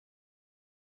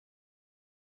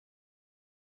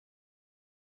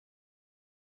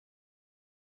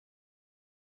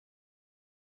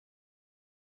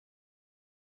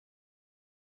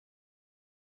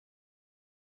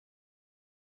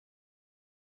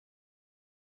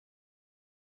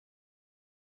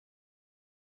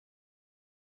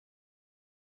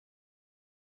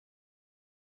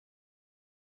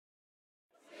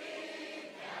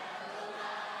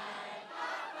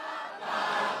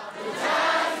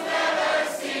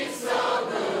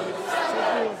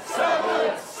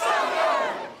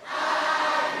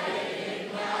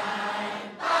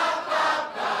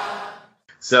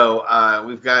So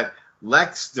we've got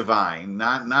Lex Divine,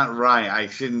 not Ryan. I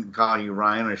shouldn't call you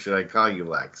Ryan, or should I call you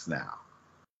Lex now?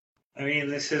 I mean,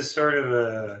 this is sort of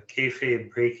a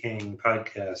kayfabe breaking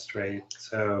podcast, right?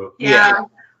 So yeah.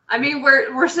 I mean,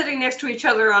 we're sitting next to each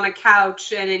other on a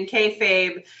couch, and in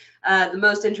kayfabe, the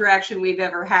most interaction we've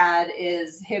ever had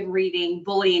is him reading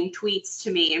bullying tweets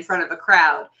to me in front of a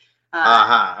crowd.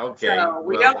 Okay. So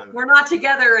we're not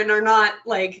together and are not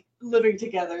like living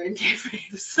together in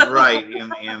kayfabe. So. Right, in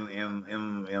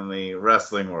the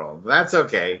wrestling world. That's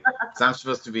okay. So I'm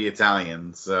supposed to be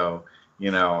Italian, so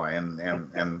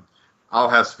and I'll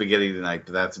have spaghetti tonight,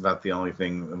 but that's about the only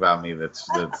thing about me that's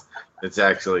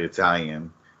actually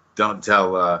Italian. Don't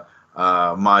tell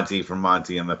Monte from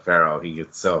Monte and the Pharaoh. He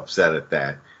gets so upset at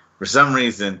that. For some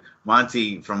reason,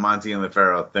 Monte from Monte and the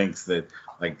Pharaoh thinks that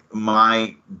like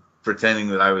my pretending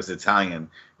that I was Italian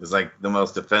is like the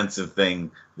most offensive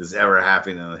thing that's ever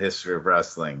happened in the history of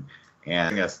wrestling.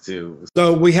 And us to.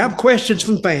 So we have questions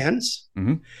from fans,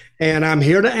 and I'm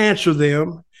here to answer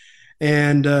them.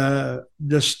 And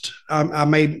I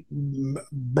may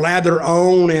blather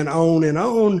on and on and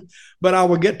on, but I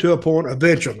will get to a point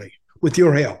eventually with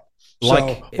your help.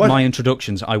 Like in my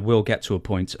introductions, I will get to a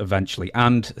point eventually.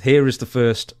 And here is the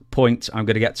first point I'm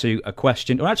going to get to, a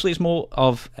question. Or actually, it's more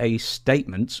of a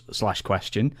statement /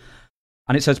 question.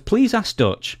 And it says, please ask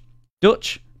Dutch.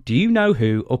 Dutch, do you know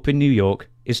who up in New York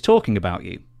is talking about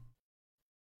you?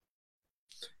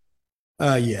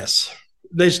 Yes.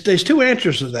 There's two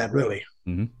answers to that, really.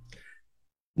 Mm-hmm.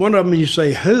 One of them, you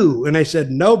say who, and they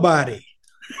said nobody.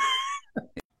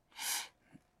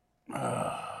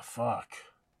 Fuck.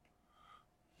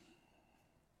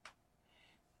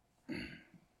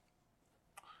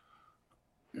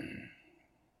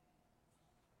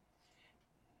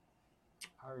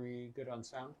 Are we good on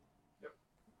sound? Yep.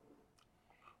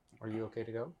 Are you okay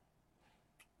to go?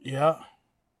 Yeah.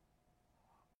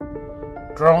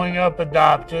 Growing up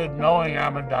adopted, knowing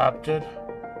I'm adopted,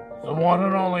 the one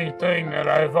and only thing that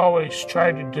I've always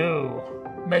tried to do,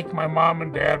 make my mom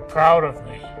and dad proud of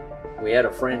me. We had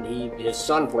a friend, his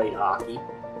son played hockey.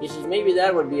 He says maybe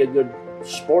that would be a good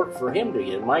sport for him to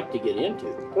get, Mike to get into.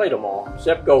 Played them all,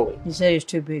 except goalie. He said he was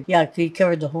too big. Yeah, he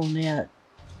covered the whole net.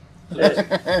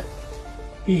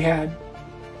 He had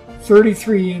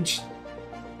 33-inch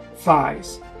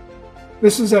thighs.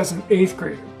 This was as an 8th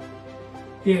grader.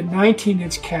 He had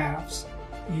 19-inch calves.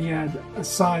 He had a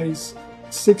size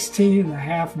 16 and a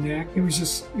half neck. It was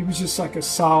just like a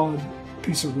solid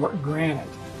piece of granite.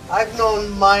 I've known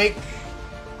Mike,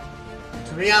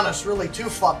 to be honest, really too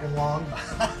fucking long.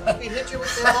 He hit you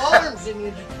with the arms and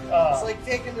it's like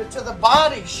taking it to the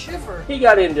body, shiver. He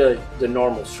got into the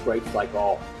normal scrapes like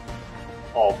all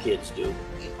kids do.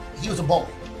 He was a bully.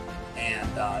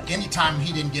 And anytime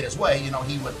he didn't get his way,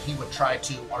 he would try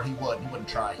to, or he wouldn't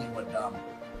try,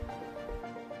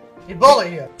 he'd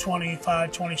bully you.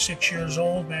 25, 26 years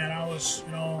old, man, I was,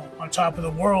 on top of the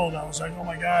world. I was like, oh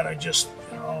my God,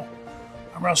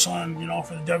 I'm wrestling,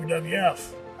 for the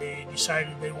WWF. They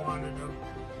decided they wanted to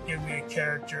give me a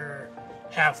character,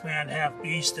 half man, half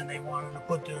beast, and they wanted to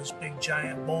put this big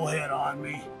giant bullhead on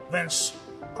me. Vince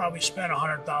probably spent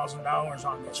 $100,000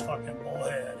 on this fucking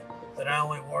bullhead that I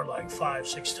only wore like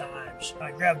 5-6 times.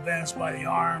 I grabbed Vince by the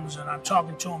arms and I'm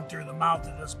talking to him through the mouth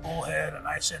of this bullhead, and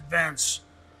I said, Vince,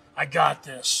 I got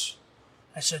this.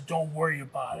 I said, don't worry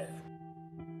about it.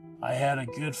 I had a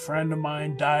good friend of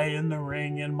mine die in the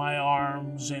ring in my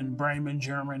arms in Bremen,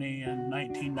 Germany in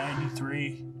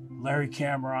 1993, Larry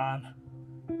Cameron.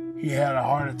 He had a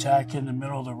heart attack in the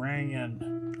middle of the ring,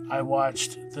 and I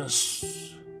watched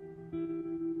this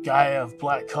guy of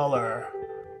black color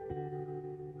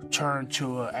turn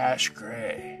to an ash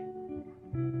gray.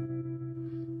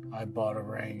 I bought a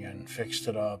ring and fixed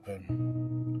it up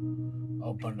and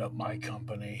opened up my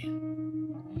company.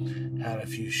 Had a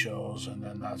few shows, and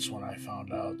then that's when I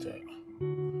found out that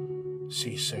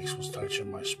C6 was touching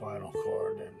my spinal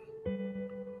cord,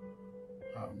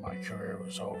 and my career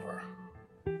was over.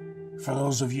 For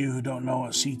those of you who don't know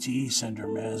what CTE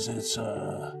syndrome is, it's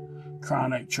a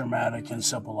chronic traumatic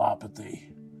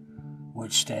encephalopathy,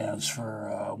 which stands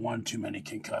for one too many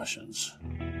concussions.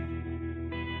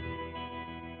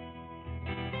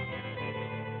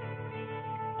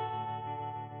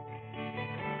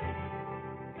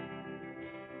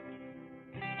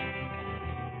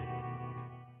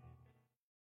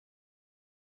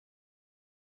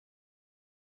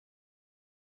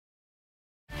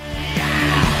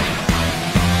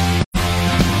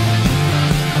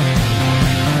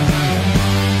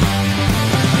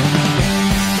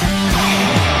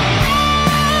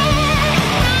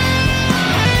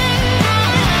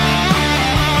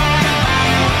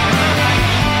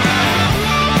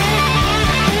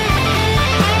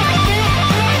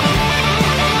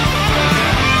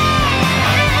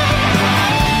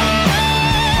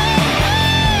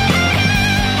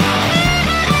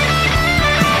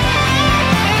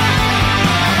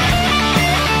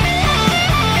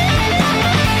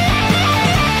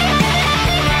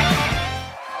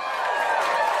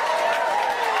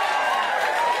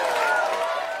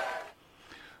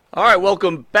 All right,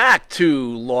 welcome back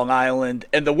to Long Island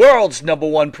and the world's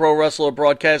 #1 pro wrestler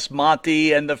broadcast,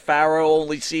 Monte and the Pharaoh,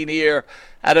 only seen here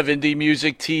out of Indie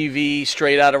Music TV,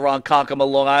 straight out of Ronkonkoma,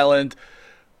 Long Island,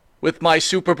 with my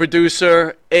super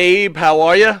producer, Abe. How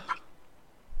are you?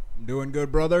 I'm doing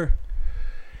good, brother.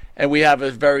 And we have a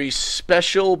very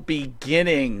special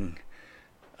beginning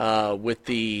with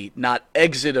the, not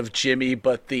exit of Jimmy,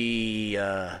 but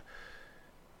the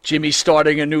Jimmy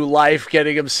starting a new life,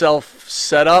 getting himself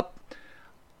set up.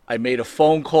 I made a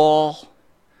phone call,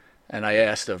 and I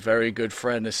asked a very good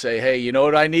friend to say, hey, you know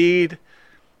what I need?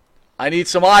 I need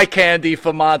some eye candy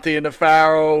for Monte and the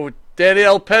Pharaoh.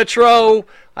 Danielle Petro,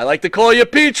 I like to call you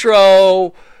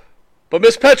Petro. But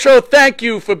Miss Petro, thank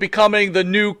you for becoming the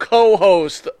new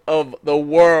co-host of the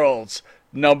world's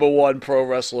 #1 pro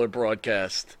wrestler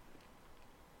broadcast.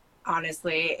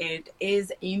 Honestly, it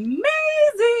is amazing.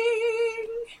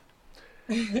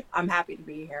 I'm happy to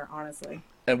be here, honestly.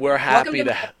 And we're happy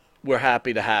to have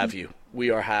you. We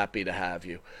are happy to have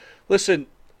you. Listen,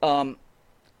 I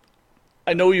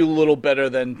know you a little better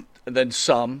than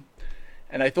some,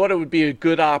 and I thought it would be a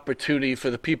good opportunity for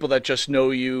the people that just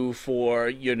know you for,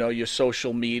 you know, your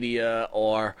social media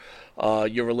or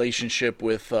your relationship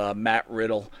with Matt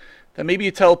Riddle, that maybe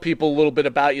you tell people a little bit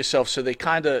about yourself so they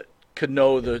kind of could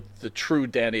know the true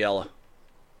Daniela.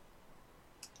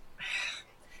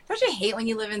 Don't you hate when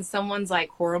you live in someone's like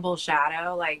horrible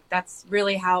shadow? Like that's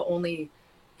really how only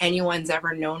anyone's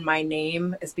ever known my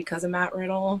name is because of Matt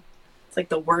Riddle. It's like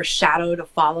the worst shadow to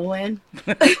follow in.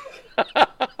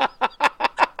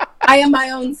 I am my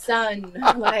own son.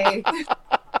 Like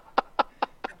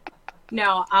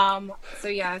no, so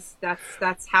yes,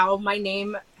 that's how my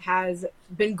name has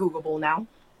been Googleable now.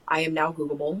 I am now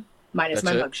Googleable, minus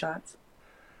my mugshots.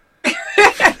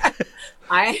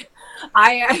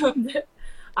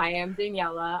 I am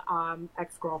Daniela,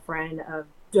 ex-girlfriend of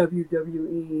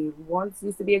WWE, once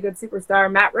used to be a good superstar,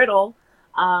 Matt Riddle.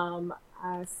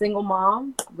 A single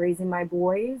mom, raising my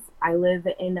boys. I live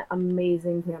in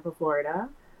amazing Tampa, Florida.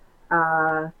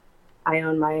 I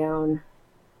own my own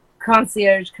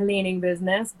concierge cleaning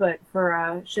business, but for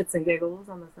shits and giggles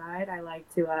on the side, I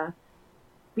like to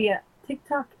be a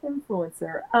TikTok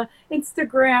influencer,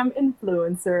 Instagram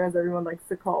influencer, as everyone likes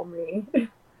to call me.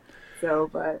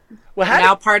 So, but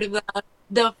now part of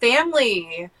the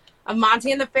family of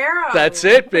Monte and the Pharaoh. That's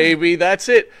it, baby. That's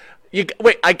it.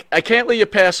 Wait, I can't let you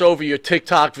pass over your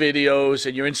TikTok videos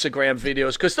and your Instagram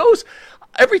videos, because those,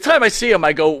 every time I see them,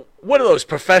 I go, what are those,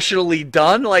 professionally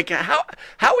done? Like, how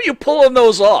are you pulling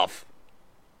those off?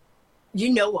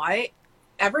 You know what?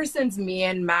 Ever since me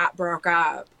and Matt broke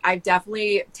up, I've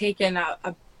definitely taken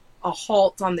a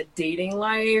halt on the dating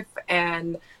life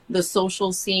and the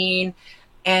social scene.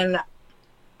 And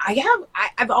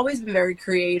I've always been very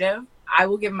creative. I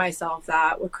will give myself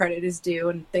that, what credit is due,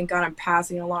 and thank God I'm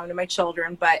passing it along to my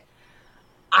children. But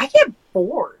I get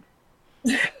bored.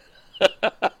 And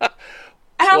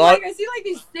I'm like, I see like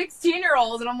these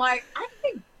 16-year-olds, and I'm like, I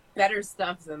think better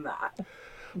stuff than that.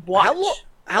 Watch.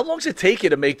 How long does it take you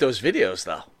to make those videos,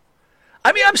 though?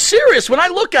 I mean, I'm serious. When I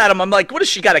look at them, I'm like, what has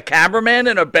she got, a cameraman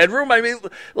in her bedroom? I mean,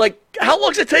 like, how long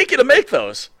does it take you to make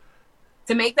those?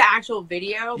 To make the actual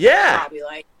video, yeah, probably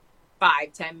like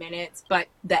 5-10 minutes. But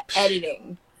the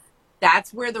editing,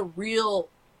 that's where the real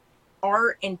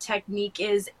art and technique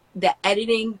is. The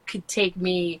editing could take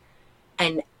me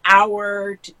an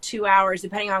hour to 2 hours,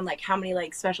 depending on like how many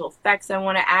like special effects I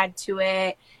want to add to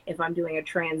it. If I'm doing a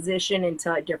transition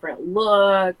into a different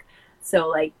look. So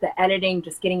like the editing,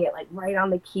 just getting it like right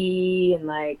on the key and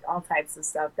like all types of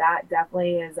stuff. That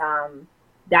definitely is,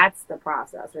 that's the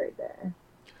process right there.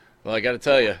 Well, I got to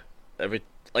tell you,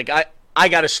 I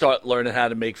got to start learning how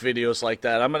to make videos like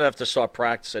that. I'm going to have to start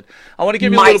practicing. I want to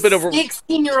give you a little bit of My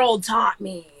 16-year-old taught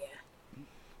me.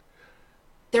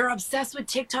 They're obsessed with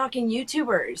TikTok and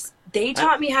YouTubers. They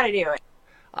taught me how to do it.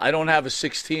 I don't have a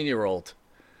 16-year-old.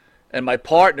 And my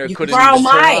partner you couldn't even turn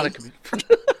on a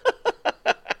computer.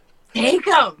 Take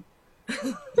them.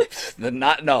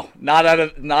 Not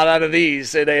out of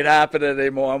these. It ain't happening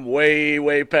anymore. I'm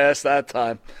way past that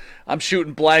time. I'm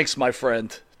shooting blanks, my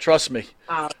friend. Trust me.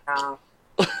 Oh no.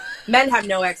 Men have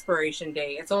no expiration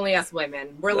date. It's only us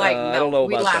women. We're like, no, I don't know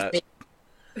we about that.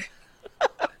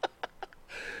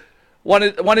 Want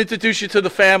to introduce you to the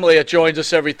family that joins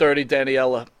us every 30,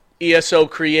 Daniela. ESO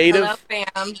Creative. Hello,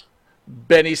 fam.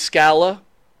 Benny Scala,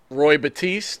 Roy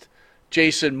Batiste,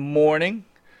 Jason Morning,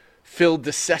 Phil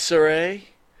DeCesare.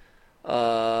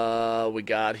 We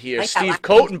got here like Steve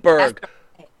Kotenberg.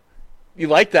 You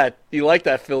like that? You like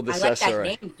that, Phil DeCesare? I like that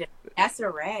name,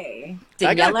 DeCesare.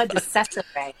 Daniela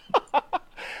DeCesare.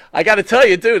 I got to tell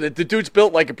you, dude, the dude's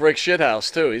built like a brick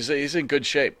shithouse too. He's in good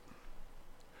shape.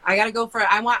 I gotta go for.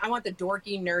 I want the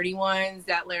dorky, nerdy ones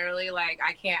that literally like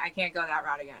I can't go that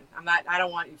route again. I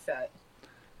don't want you fit.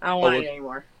 I don't want it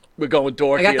anymore. We're going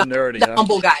dorky and nerdy. The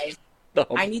humble guys.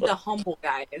 Humble. I need the humble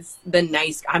guys. The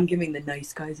nice. I'm giving the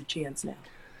nice guys a chance now.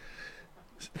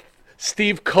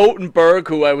 Steve Kotenberg,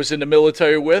 who I was in the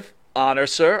military with, honor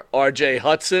sir. R.J.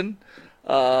 Hudson,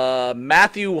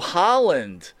 Matthew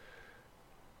Holland.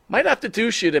 Might have to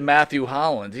douche you to Matthew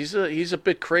Holland. He's a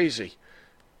bit crazy.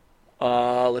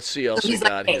 Let's see what else we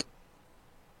got here.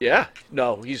 Yeah,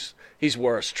 no, he's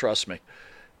worse. Trust me,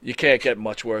 you can't get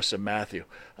much worse than Matthew.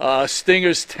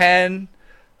 Stingers 10.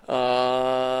 Going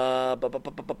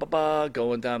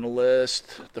down the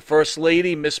list. The First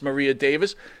Lady, Miss Maria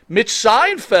Davis. Mitch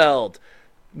Seinfeld.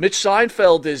 Mitch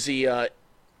Seinfeld is a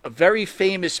very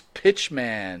famous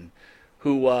pitchman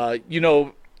who,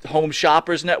 Home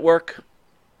Shoppers Network.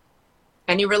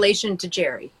 Any relation to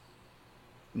Jerry?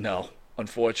 No,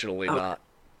 unfortunately not.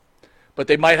 But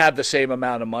they might have the same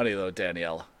amount of money, though,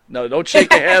 Daniela. No, don't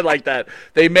shake your head like that.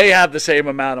 They may have the same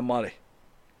amount of money.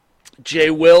 J.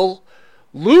 Will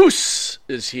Luce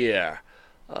is here.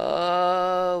 Who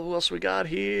else we got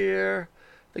here?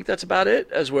 I think that's about it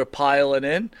as we're piling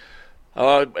in.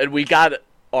 And we got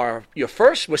your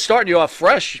first. We're starting you off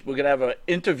fresh. We're going to have an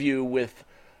interview with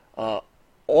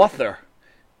author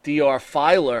D.R.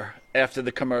 Feiler after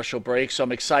the commercial break, so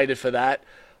I'm excited for that.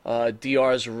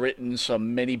 DR's written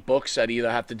some many books that either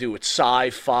have to do with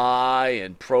sci-fi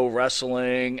and pro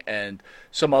wrestling and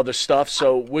some other stuff,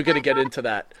 so we're going to get into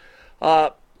that.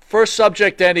 First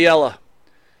subject, Daniela.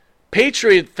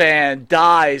 Patriot fan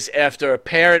dies after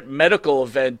apparent medical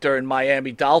event during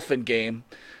Miami Dolphin game.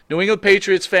 New England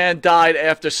Patriots fan died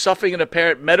after suffering an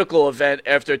apparent medical event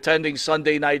after attending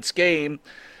Sunday night's game.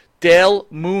 Dale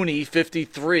Mooney,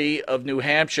 53, of New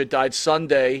Hampshire, died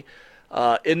Sunday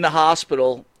in the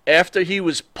hospital after he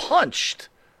was punched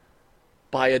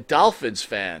by a Dolphins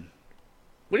fan.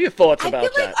 What are your thoughts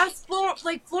about that? I feel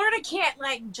like Florida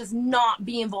can't just not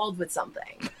be involved with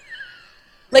something.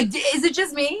 Is it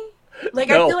just me? No. I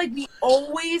feel like we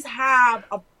always have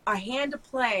a hand to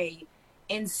play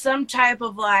in some type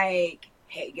of hey,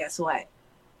 guess what?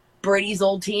 Brady's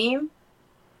old team,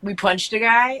 we punched a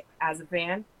guy as a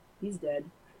fan. He's dead.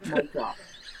 Oh my God.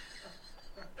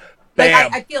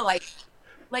 Bam. I feel like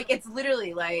it's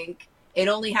literally it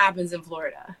only happens in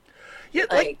Florida. Yeah,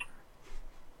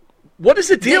 what is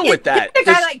the deal with that? The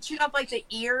guy chewed up the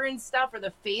ear and stuff, or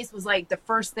the face was the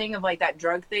first thing of that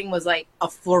drug thing was a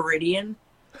Floridian.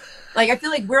 I feel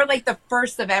like we're the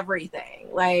first of everything.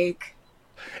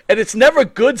 And it's never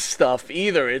good stuff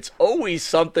either. It's always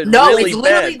something no, really it's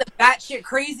literally bad. the batshit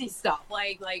crazy stuff.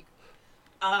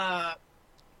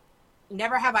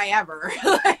 Never have I ever.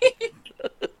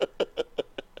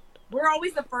 We're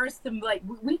always the first to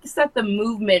we set the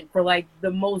movement for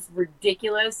the most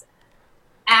ridiculous,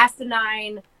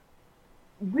 asinine,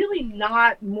 really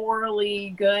not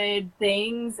morally good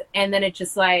things, and then it's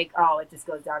just it just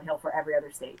goes downhill for every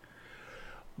other state.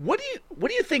 What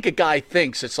do you think a guy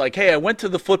thinks? It's hey, I went to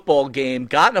the football game,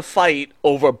 got in a fight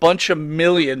over a bunch of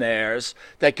millionaires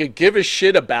that could give a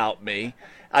shit about me.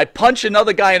 I punch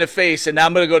another guy in the face, and now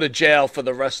I'm going to go to jail for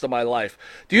the rest of my life.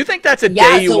 Do you think that's a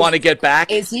day you want to get back?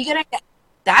 Is he going to get...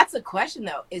 That's a question,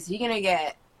 though. Is he going to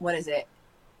get, what is it,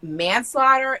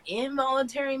 manslaughter,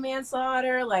 involuntary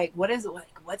manslaughter? What is it?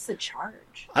 What's the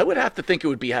charge? I would have to think it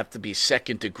would have to be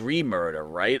second-degree murder,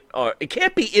 right? Or it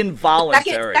can't be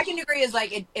involuntary. Second degree is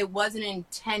it wasn't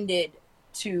intended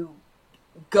to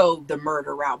go the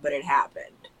murder route, but it happened.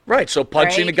 Right, so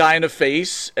punching a guy in the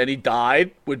face and he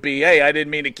died would be, hey, I didn't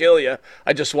mean to kill you.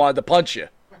 I just wanted to punch you.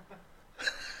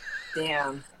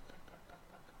 Damn.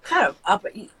 Kind of up.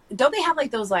 Don't they have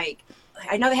those I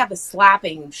know they have the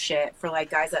slapping shit for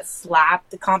guys that slap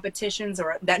the competitions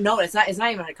or that. No, it's not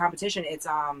even a competition. It's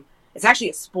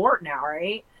actually a sport now,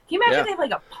 right? Can you imagine they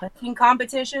have a punching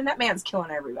competition? That man's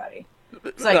killing everybody.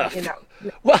 It's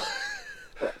Well,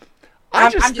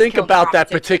 I just think about that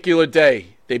particular day.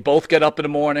 They both get up in the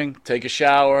morning, take a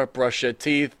shower, brush their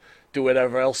teeth, do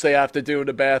whatever else they have to do in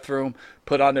the bathroom,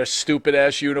 put on their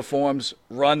stupid-ass uniforms,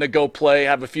 run to go play,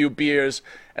 have a few beers,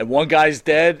 and one guy's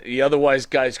dead, the other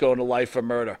guy's going to life for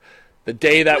murder. The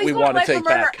day that we want to take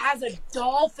back. As a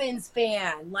Dolphins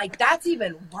fan, that's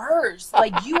even worse.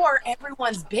 You are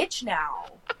everyone's bitch now.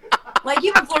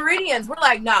 Even Floridians, we're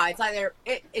nah, it's either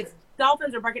it's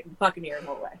Dolphins or Buccaneers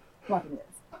all the way. Buccaneers.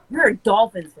 You're a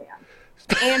Dolphins fan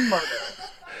and murder.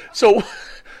 So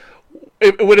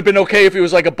it would have been okay if he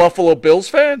was a Buffalo Bills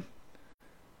fan?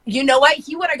 You know what?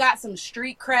 He would have got some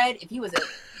street cred if he was a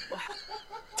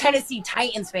Tennessee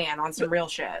Titans fan on some real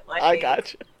shit. Like, I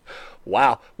got you.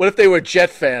 Wow. What if they were a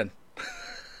Jet fan?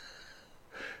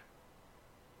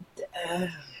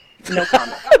 No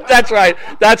comment. That's right.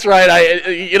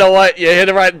 You know what? You hit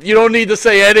it right. You don't need to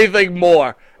say anything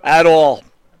more at all.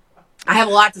 I have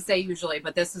a lot to say usually,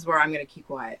 but this is where I'm going to keep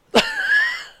quiet.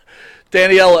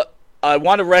 Daniela, I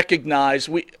want to recognize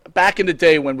back in the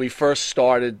day when we first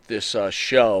started this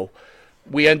show,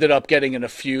 we ended up getting in a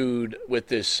feud with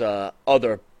this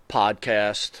other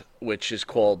podcast, which is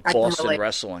called Boston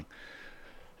Wrestling.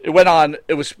 It went on.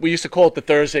 We used to call it the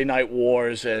Thursday Night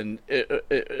Wars, and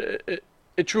it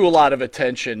drew a lot of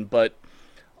attention. But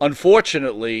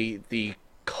unfortunately, the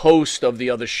host of the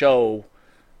other show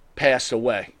passed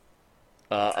away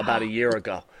about a year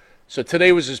ago. So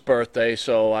today was his birthday,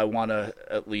 so I want to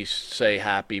at least say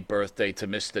happy birthday to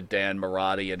Mr. Dan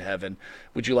Marotti in heaven.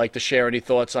 Would you like to share any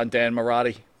thoughts on Dan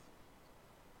Marotti?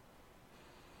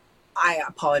 I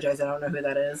apologize. I don't know who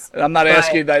that is. I'm not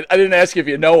asking that. I didn't ask you if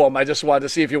you know him. I just wanted to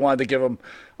see if you wanted to give him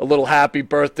a little happy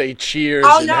birthday cheers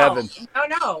in heaven.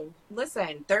 No.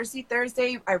 Listen,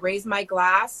 Thursday, I raised my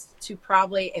glass to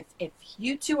probably, if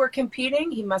you two were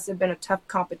competing, he must have been a tough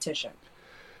competition.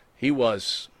 He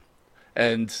was.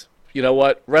 And you know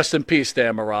what? Rest in peace,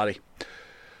 Dan Marotti.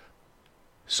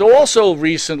 So also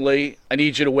recently, I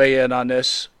need you to weigh in on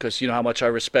this because you know how much I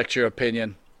respect your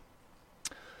opinion.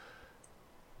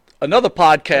 Another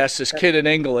podcast, this kid in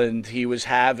England, he was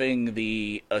having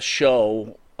a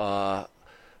show, the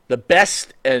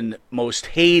best and most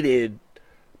hated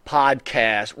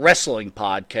wrestling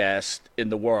podcast in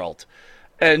the world.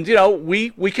 And, you know,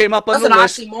 we came up on the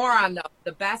list. That's an oxymoron, though.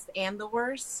 The best and the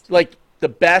worst? Like, the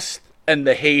best and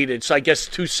the hated. So I guess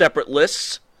 2 separate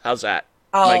lists. How's that?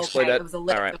 Oh, okay. That? It was a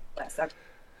list. All right. List. Okay.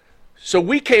 So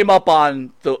we came up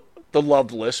on the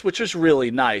loved list, which is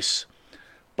really nice.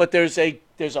 But there's a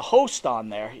host on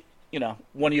there, you know,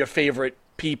 one of your favorite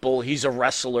people. He's a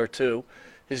wrestler, too.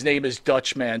 His name is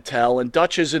Dutch Mantel, and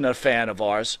Dutch isn't a fan of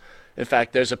ours. In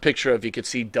fact, there's a picture of, you could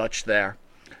see Dutch there.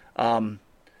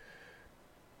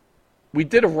 We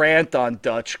did a rant on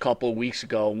Dutch a couple of weeks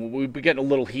ago, and we were getting a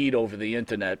little heat over the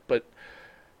internet. But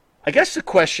I guess the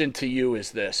question to you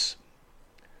is this.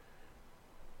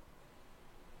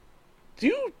 Do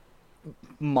you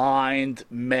mind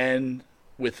men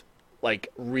with like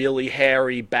really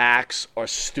hairy backs or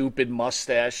stupid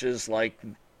mustaches like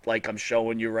I'm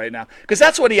showing you right now? Because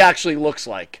that's what he actually looks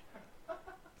like.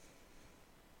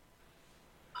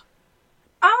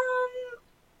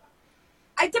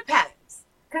 It depends.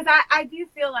 Because I do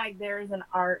feel like there's an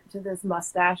art to this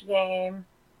mustache game.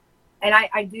 And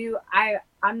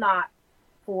I'm not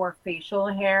for facial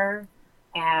hair.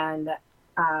 And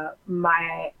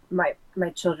my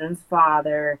children's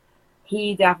father,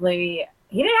 he didn't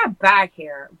have back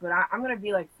hair, but I'm going to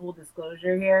be like full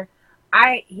disclosure here.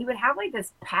 He would have like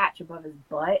this patch above his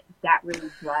butt that really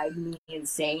drives me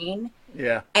insane.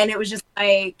 Yeah. And it was just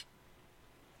like,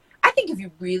 I think if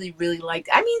you really, really liked,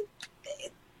 I mean,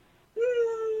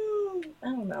 I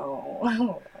don't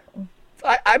know.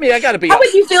 I mean, I got to be. How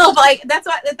would you feel if like,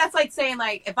 that's like saying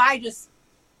like, if I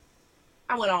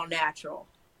went all natural.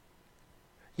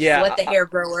 Yeah. Let the hair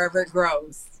grow wherever it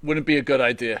grows. Wouldn't be a good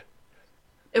idea.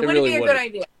 It wouldn't be a good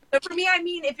idea. So for me, I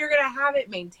mean, if you're gonna have it,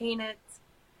 maintain it.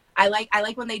 I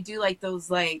like when they do like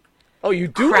those like. Oh, you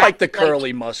do like the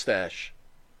curly mustache.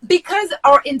 Because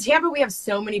in Tampa we have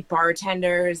so many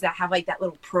bartenders that have like that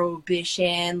little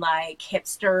prohibition like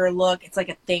hipster look. It's like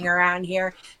a thing around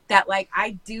here that like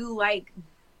I do like.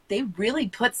 They really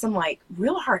put some like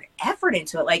real hard effort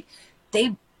into it. Like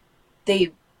they.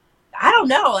 I don't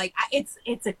know. Like it's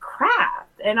a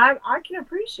craft, and I can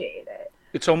appreciate it.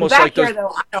 It's almost like those. Here,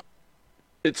 though,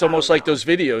 it's almost like those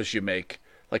videos you make,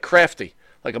 like crafty,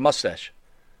 like a mustache.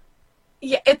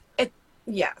 Yeah,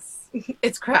 yes,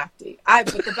 it's crafty. But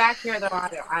the back hair though,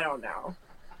 I don't know.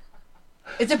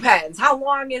 It depends. How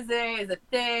long is it? Is it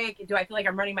thick? Do I feel like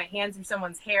I'm running my hands through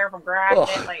someone's hair from grabbing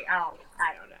it? Like I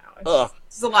don't know.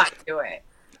 There's a lot to it.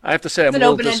 I have to say, it's an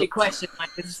open-ended question. Like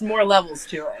there's more levels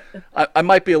to it. I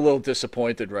might be a little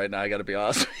disappointed right now. I got to be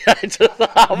honest.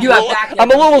 I'm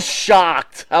a little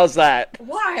shocked. How's that?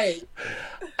 Why?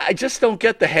 I just don't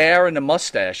get the hair and the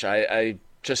mustache. I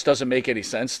just doesn't make any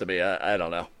sense to me. I don't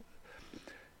know.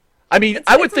 I mean,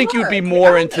 I would think you'd be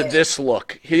more into this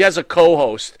look. He has a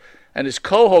co-host, and his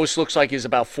co-host looks like he's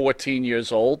about 14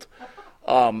 years old.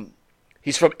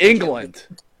 He's from England.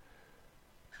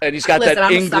 And he's got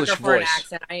that English voice. For an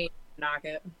accent. I ain't knock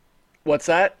it. What's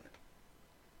that?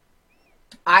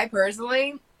 I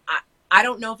personally, I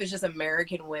don't know if it's just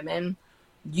American women.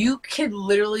 You could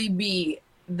literally be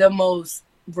the most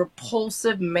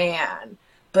repulsive man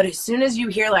But as soon as you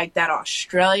hear like that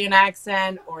Australian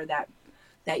accent or that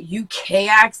UK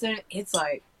accent, it's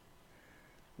like,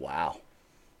 wow,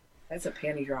 that's a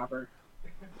panty dropper.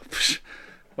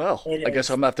 Well, It I guess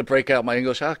is. I'm going to have to break out my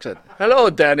English accent. Hello,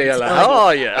 Daniela. How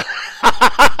are you?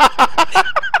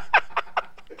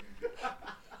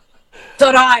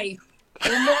 Today,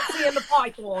 we're not seeing the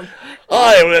python.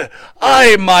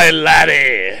 Hi, my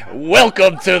laddie.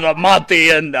 Welcome to the Monte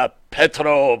and the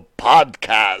Pharaoh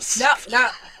podcast. No,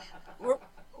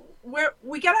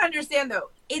 we gotta understand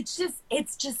though. It's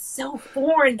just so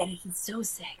foreign that he's so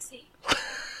sexy.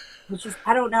 Which is,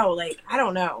 I don't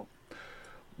know.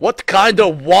 What kind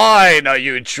of wine are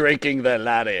you drinking there,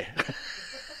 laddie?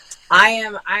 I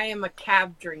am a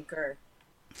cab drinker,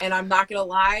 and I'm not gonna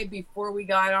lie. Before we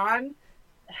got on,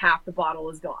 half the bottle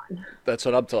is gone. That's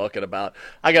what I'm talking about.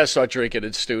 I got to start drinking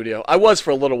in studio. I was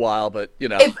for a little while, but, you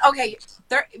know.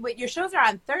 But your shows are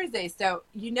on Thursday, so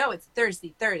you know it's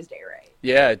Thursday, right?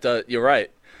 Yeah, it does. You're right.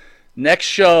 Next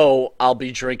show, I'll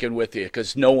be drinking with you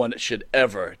because no one should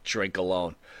ever drink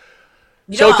alone.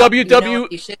 Go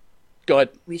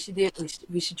ahead. We should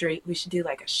do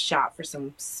like a shot for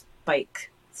some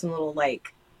spike, some little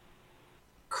like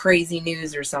crazy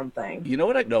news or something. You know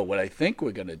what what I think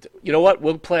we're gonna do? You know what?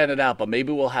 We'll plan it out, but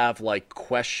maybe we'll have like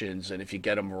questions, and if you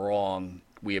get them wrong,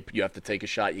 you have to take a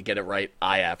shot. You get it right,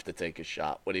 I have to take a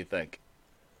shot. What do you think?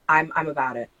 I'm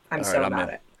about it. I'm about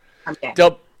it. I'm in.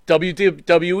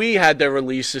 WWE had their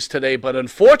releases today, but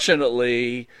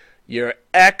unfortunately, your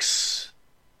ex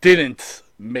didn't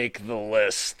make the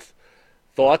list.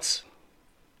 Thoughts?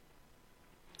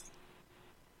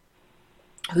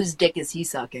 Whose dick is he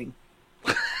sucking?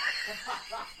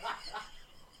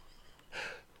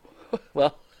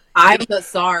 Well, I'm so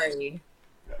sorry.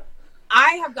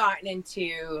 I have gotten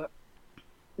into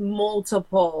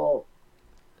multiple,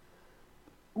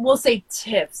 we'll say,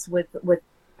 tiffs with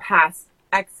past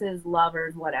exes,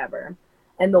 lovers, whatever.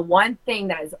 And the one thing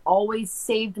that has always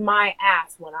saved my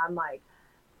ass when I'm like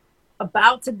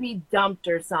about to be dumped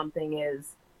or something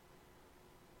is,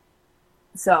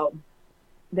 so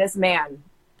this man,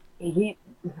 he's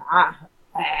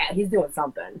doing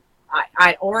something.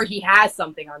 Or he has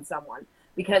something on someone,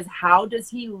 because how does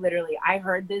he literally, I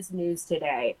heard this news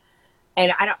today,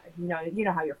 and I don't, you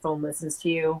know how your phone listens to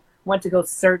you, went to go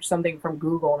search something from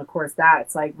Google, and of course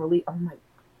that's like really, oh my,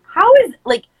 how is,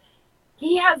 like,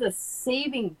 he has a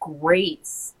saving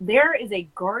grace. There is a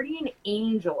guardian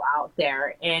angel out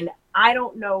there, and I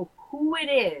don't know who it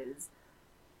is,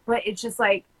 but it's just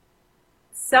like,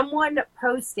 someone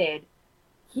posted,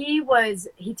 he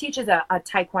teaches a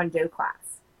Taekwondo class.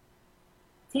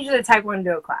 Teaches a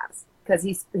Taekwondo class because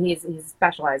he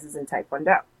specializes in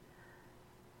Taekwondo.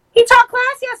 He taught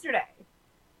class yesterday.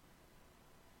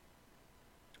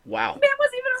 Wow. The man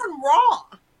wasn't even on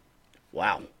Raw.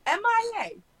 Wow.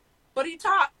 MIA. But he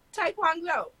taught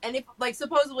Taekwondo. And if, like,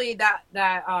 supposedly that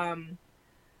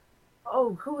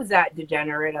who was that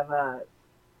degenerate of a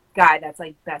guy that's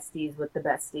like besties with the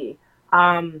bestie?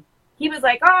 He was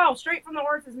like, oh, straight from the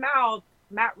horse's mouth,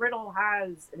 Matt Riddle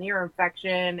has an ear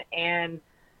infection and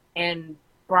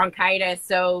bronchitis,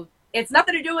 so it's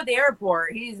nothing to do with the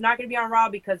airport. He's not going to be on Raw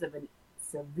because of a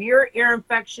severe ear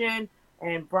infection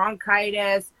and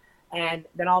bronchitis. And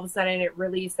then all of a sudden it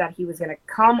released that he was going to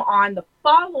come on the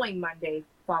following Monday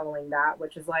following that,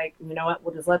 which is like, you know what,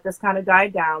 we'll just let this kind of die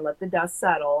down, let the dust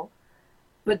settle.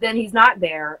 But then he's not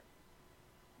there.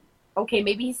 Okay,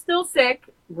 maybe he's still sick.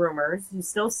 Rumors, he's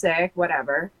still sick,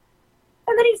 whatever.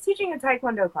 And then he's teaching a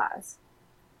Taekwondo class.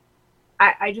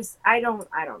 I don't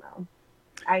know.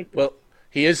 Well,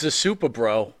 he is a super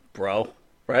bro,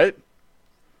 right?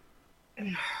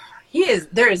 He is.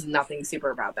 There is nothing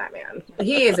super about that man.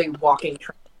 He is a walking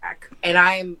train wreck, and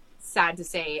I'm sad to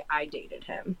say I dated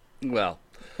him. Well,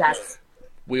 that's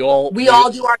we all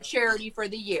do our charity for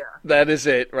the year. That is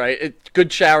it, right? It's good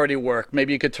charity work.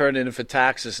 Maybe you could turn it in for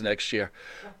taxes next year.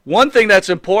 One thing that's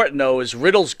important, though, is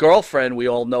Riddle's girlfriend, we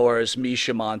all know her as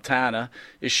Misha Montana,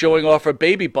 is showing off her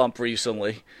baby bump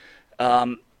recently.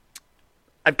 I've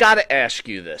got to ask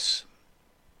you this.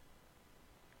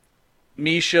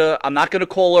 Misha, I'm not going to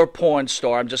call her a porn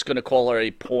star. I'm just going to call her a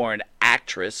porn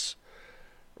actress,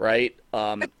 right?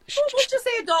 Let's just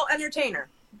say adult entertainer.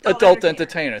 Adult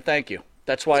entertainer. Thank you.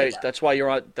 That's why you're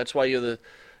on. That's why you're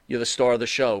the star of the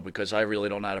show, because I really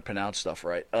don't know how to pronounce stuff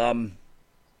right.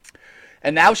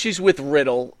 And now she's with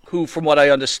Riddle, who, from what I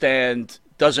understand,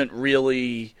 isn't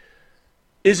really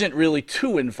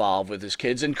too involved with his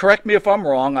kids. And correct me if I'm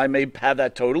wrong. I may have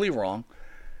that totally wrong.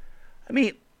 I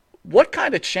mean, what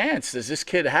kind of chance does this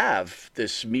kid have,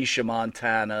 this Misha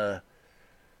Montana,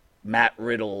 Matt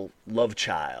Riddle love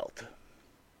child?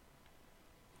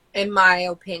 in my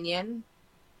opinion,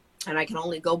 and I can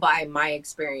only go by my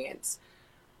experience,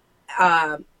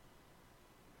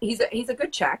 he's a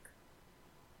good check.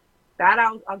 That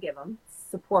I'll give him.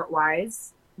 Support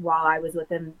wise, while I was with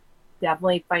him,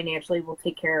 definitely financially will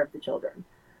take care of the children.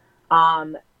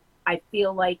 I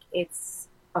feel like it's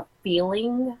a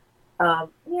feeling of,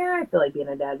 I feel like being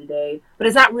a dad today, but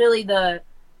it's not really the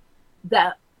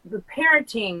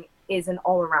parenting is an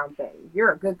all around thing.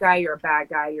 You're a good guy, you're a bad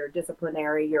guy, you're a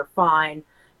disciplinary, you're fine,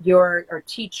 you're a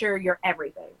teacher, you're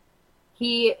everything.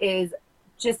 He is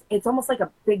just, it's almost like a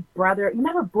big brother. You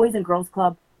remember Boys and Girls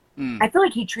Club? I feel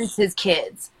like he treats his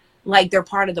kids like they're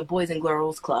part of the Boys and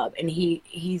Girls Club, and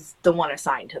he's the one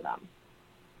assigned to them.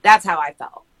 That's how I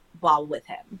felt while with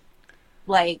him.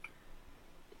 Like,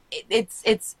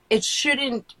 it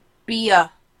shouldn't be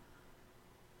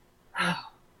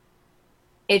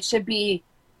it should be,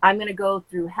 I'm going to go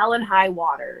through hell and high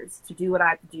waters to do what I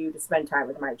have to do to spend time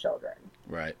with my children.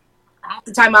 Right. Half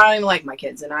the time I don't even like my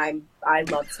kids, and I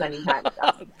love spending time with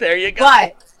them. There you go.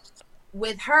 But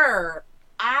with her,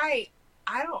 I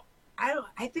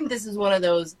think this is one of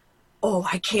those,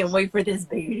 I can't wait for this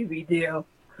baby to be due.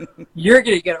 You're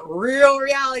going to get a real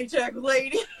reality check,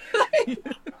 lady.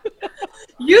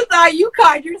 You thought you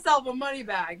caught yourself a money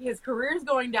bag. His career's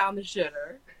going down the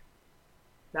shitter.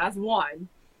 That's one.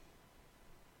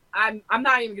 I'm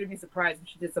not even going to be surprised if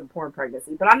she did some porn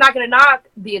pregnancy, but I'm not going to knock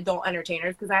the adult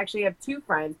entertainers because I actually have two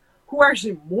friends who are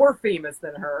actually more famous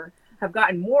than her, have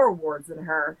gotten more awards than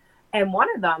her, and one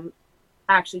of them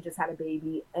actually just had a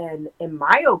baby, and in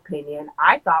my opinion,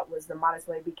 I thought was the modest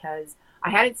way because I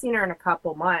hadn't seen her in a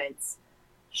couple months.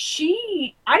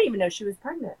 I didn't even know she was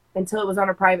pregnant until it was on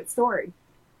a private story.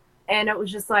 And it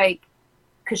was just like,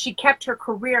 because she kept her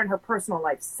career and her personal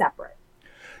life separate.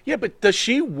 Yeah, but does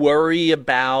she worry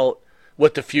about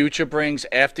what the future brings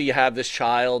after you have this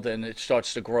child and it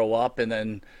starts to grow up and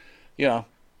then,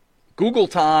 Google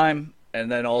time,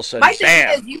 and then all of a sudden, my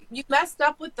bam. thing is, you messed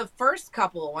up with the first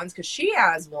couple of ones because she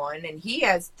has one and he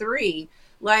has three.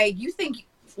 Like, you think,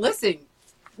 listen,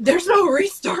 there's no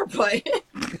restart button.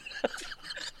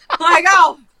 Like,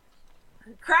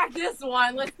 crack this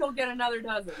one. Let's go get another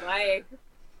dozen. Like,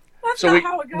 that's not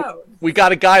how it goes. We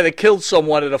got a guy that killed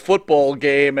someone at a football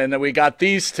game, and then we got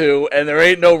these two, and there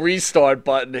ain't no restart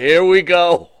button. Here we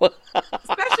go.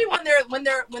 Especially when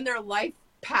their life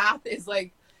path is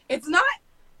like, it's not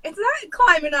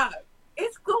climbing up.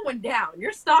 It's going down.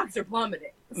 Your stocks are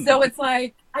plummeting. So it's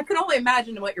like, I could only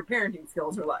imagine what your parenting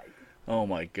skills are like. Oh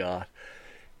my God.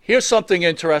 Here's something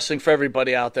interesting for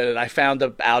everybody out there that I found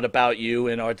out about you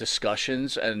in our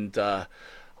discussions, and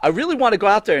I really want to go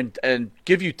out there and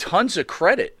give you tons of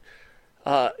credit.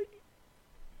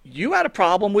 You had a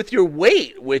problem with your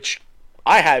weight, which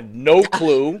I had no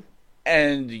clue,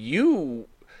 and you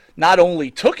not only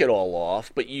took it all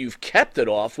off, but you've kept it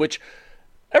off, which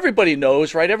everybody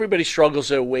knows, right? Everybody struggles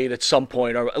their weight at some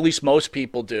point, or at least most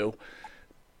people do.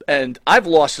 And I've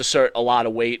lost a lot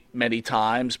of weight many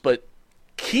times, but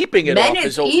keeping it off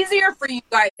is easier for you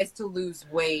guys to lose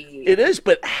weight. It is,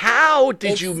 but how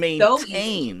did you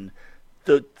maintain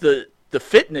the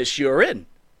fitness you're in?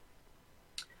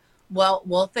 Well,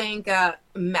 we'll thank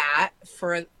Matt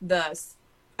for the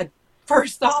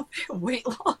first off weight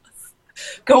loss.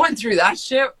 Going through that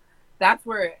shit, that's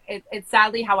where it's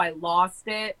sadly how I lost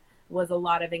it, was a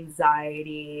lot of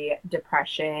anxiety,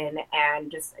 depression, and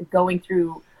just going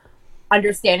through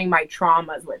understanding my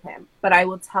traumas with him. But I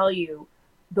will tell you,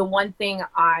 the one thing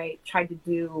I tried to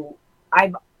do,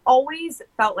 I've always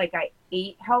felt like I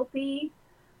ate healthy,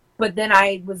 but then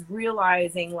I was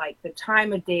realizing like the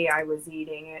time of day I was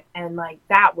eating it, and like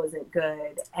that wasn't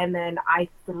good. And then I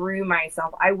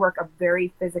work a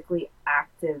very physically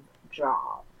active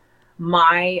job.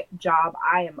 My job,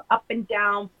 I am up and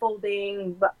down,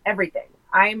 folding, everything.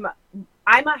 I'm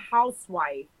a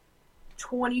housewife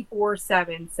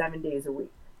 24/7, 7 days a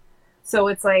week. So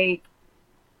it's like,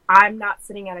 I'm not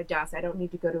sitting at a desk. I don't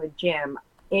need to go to a gym.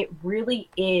 It really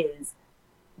is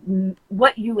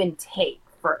what you intake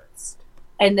first,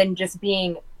 and then just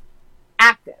being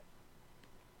active.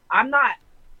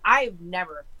 I've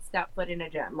never stepped foot in a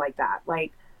gym like that.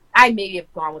 Like, I maybe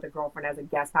have gone with a girlfriend as a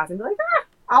guest pass and be like,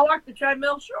 I'll walk the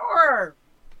treadmill, sure.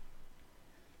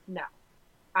 No,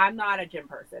 I'm not a gym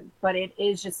person, but it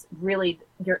is just really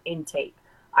your intake.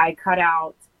 I cut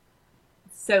out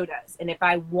sodas, and if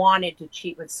I wanted to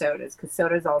cheat with sodas, because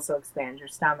sodas also expand your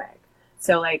stomach.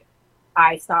 So like,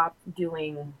 I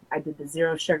did the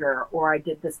zero sugar, or I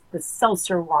did the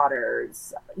seltzer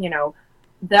waters,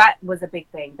 that was a big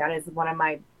thing. That is one of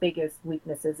my biggest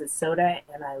weaknesses is soda,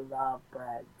 and I love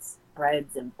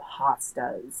breads and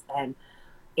pastas. And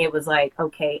it was like,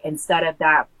 okay, instead of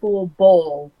that full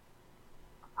bowl,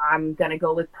 I'm going to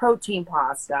go with protein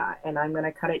pasta and I'm going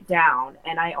to cut it down.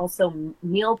 And I also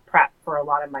meal prep for a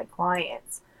lot of my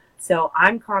clients. So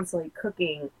I'm constantly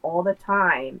cooking all the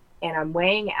time and I'm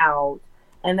weighing out.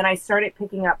 And then I started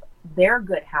picking up their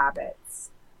good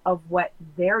habits of what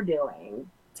they're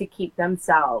doing to keep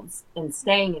themselves and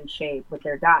staying in shape with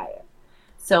their diet.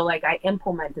 So like I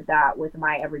implemented that with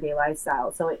my everyday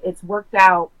lifestyle. So it's worked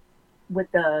out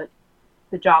with the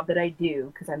job that I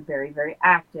do because I'm very, very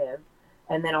active.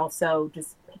 And then also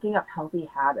just picking up healthy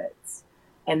habits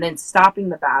and then stopping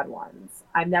the bad ones.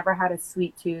 I've never had a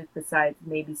sweet tooth besides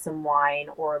maybe some wine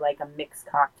or like a mixed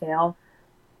cocktail.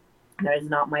 That is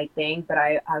not my thing, but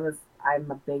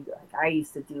I'm a big, like I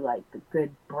used to do like the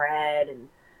good bread and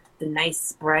the nice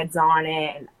spreads on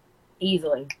it and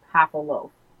easily half a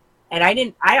loaf. And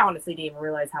I honestly didn't even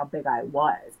realize how big I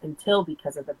was until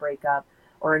because of the breakup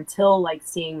or until like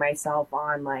seeing myself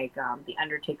on like the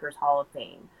Undertaker's Hall of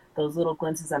Fame. Those little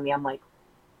glimpses of me, I'm like,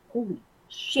 holy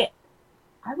shit,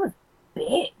 I was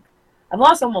big. I've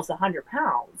lost almost 100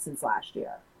 pounds since last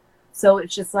year. So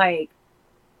it's just like,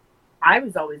 I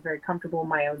was always very comfortable in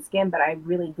my own skin, but I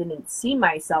really didn't see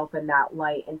myself in that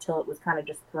light until it was kind of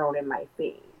just thrown in my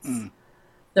face.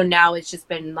 So now it's just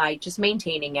been like just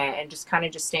maintaining it and just kind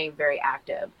of just staying very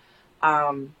active.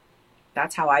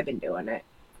 That's how I've been doing it.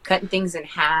 Cutting things in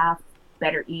half,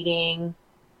 better eating.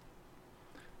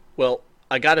 Well,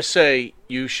 I gotta say,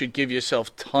 you should give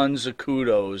yourself tons of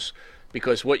kudos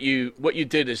because what you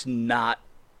did is not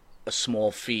a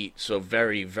small feat. So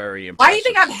very, very impressive. Why do you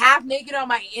think I'm half naked on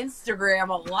my Instagram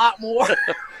a lot more?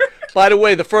 By the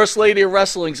way, the First Lady of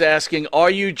Wrestling's asking, are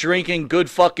you drinking Good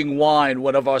Fucking Wine,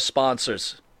 one of our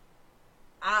sponsors?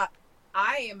 I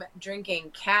am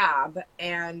drinking Cab,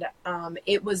 and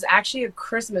it was actually a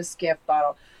Christmas gift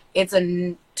bottle. It's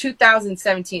a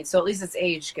 2017, so at least it's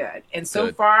aged good. And so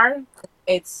Good. far,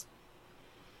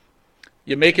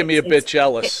 You're making me a bit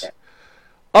jealous.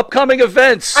 Upcoming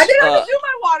events. I didn't have to do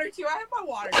my water too. I have my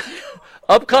water too.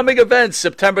 Upcoming events,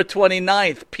 September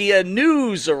 29th, Pia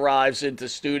News arrives into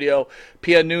studio.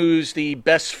 Pia News, the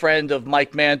best friend of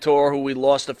Mike Mantor, who we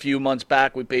lost a few months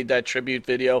back. We paid that tribute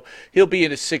video. He'll be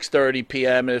in at 6:30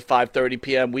 p.m. and at 5:30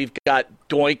 p.m. We've got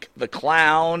Doink the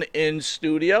Clown in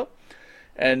studio.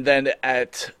 And then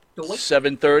at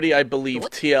 7:30, I believe,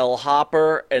 TL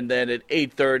Hopper. And then at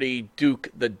 8:30, Duke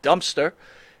the Dumpster.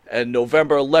 And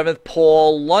November 11th,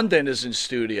 Paul London is in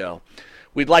studio.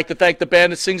 We'd like to thank the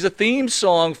band that sings the theme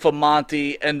song for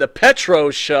Monty and the Petro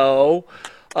Show.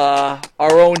 Our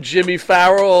own Jimmy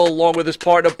Farrell, along with his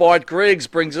partner Bart Griggs,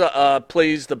 plays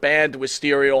the band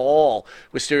Wisteria Hall.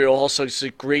 Wisteria Hall sings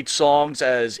great songs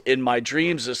as In My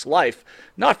Dreams, This Life.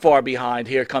 Not far behind,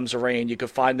 Here Comes the Rain. You can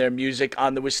find their music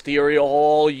on the Wisteria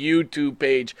Hall YouTube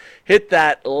page. Hit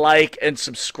that like and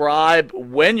subscribe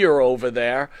when you're over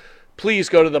there. Please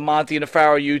go to the Monte The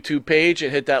Pharaoh YouTube page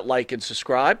and hit that like and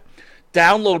subscribe.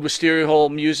 Download Wisteria Hall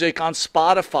music on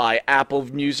Spotify, Apple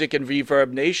Music, and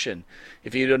Reverb Nation.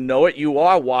 If you don't know it, you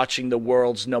are watching the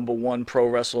world's #1 pro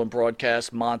wrestling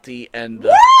broadcast, Monty and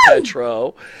the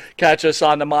Petro. Catch us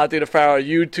on the Monte The Pharaoh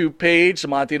YouTube page, the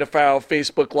Monte The Pharaoh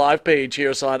Facebook Live page.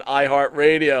 Hear us on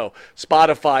iHeartRadio,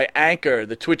 Spotify, Anchor,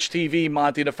 the Twitch TV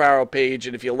Monte The Pharaoh page.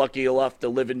 And if you're lucky enough to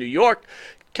live in New York,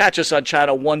 catch us on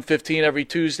channel 115 every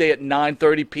Tuesday at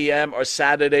 9:30 p.m. or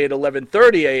Saturday at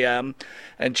 11:30 a.m.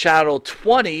 and channel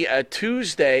 20 at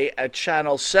Tuesday at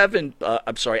channel 7.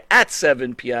 At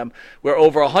 7 p.m. where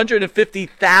over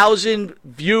 150,000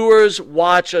 viewers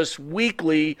watch us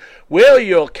weekly, where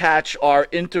you'll catch our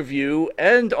interview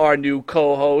and our new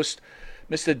co-host,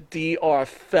 Mr. D.R.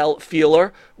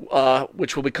 Feiler,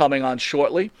 which will be coming on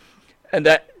shortly, and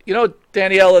that. You know,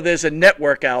 Daniela, there's a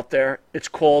network out there. It's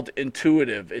called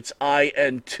Intuitive. It's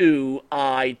INTUITIVE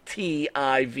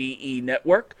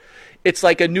network. It's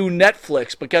like a new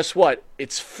Netflix, but guess what?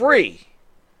 It's free.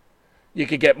 You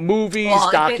can get movies,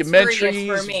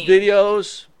 documentaries,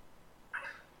 videos.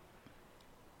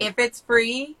 If it's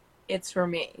free, it's for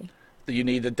me. You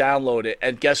need to download it.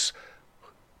 And guess,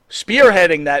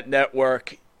 spearheading that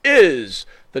network is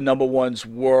the #1's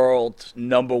world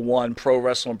 #1 pro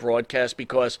wrestling broadcast,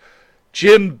 because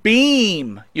Jim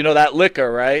Beam, you know that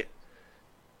liquor, right?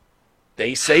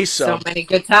 They say so. So many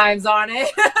good times on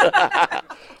it.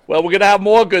 Well, we're going to have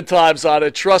more good times on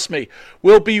it, trust me.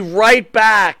 We'll be right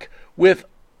back with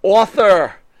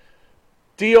author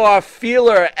D.R.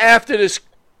 Feiler after this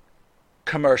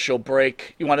commercial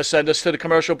break. You want to send us to the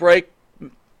commercial break?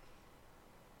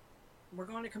 We're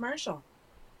going to commercial.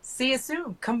 See you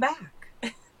soon. Come back.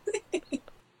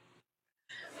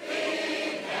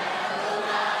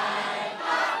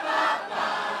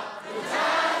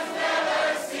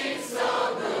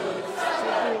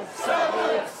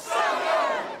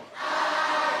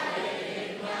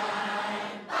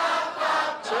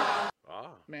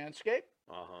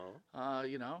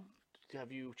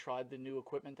 have you tried the new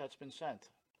equipment that's been sent?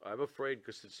 I'm afraid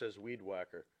because it says weed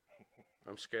whacker.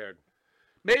 I'm scared.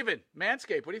 Maven,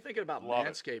 Manscaped. What are you thinking about Love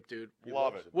Manscaped, dude?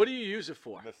 Love it. What do you use it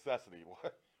for? Necessity.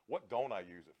 What don't I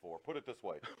use it for? Put it this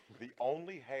way. The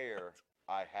only hair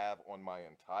I have on my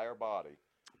entire body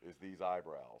is these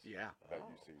eyebrows. Yeah. That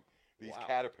you see. These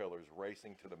caterpillars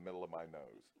racing to the middle of my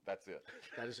nose. That's it.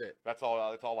 That is it. That's all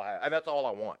I have. And that's all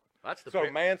I want. That's the so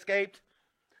Manscaped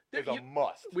is a You-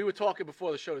 must. We were talking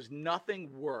before the show. There's nothing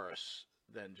worse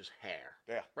than just hair.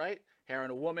 Yeah. Right? Hair on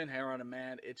a woman, hair on a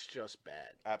man. It's just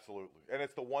bad. Absolutely. And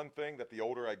it's the one thing that the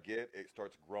older I get, it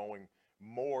starts growing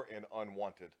more in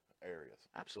unwanted areas.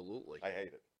 Absolutely. I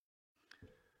hate it.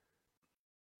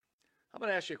 I'm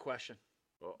going to ask you a question.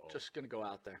 Uh-oh. Just going to go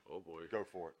out there. Oh, boy. Go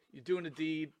for it. You're doing a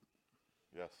deed.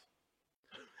 Yes.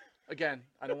 Again,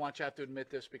 I don't want you to have to admit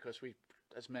this because we,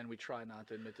 as men, we try not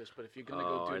to admit this. But if you're going to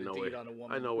go do the deed on a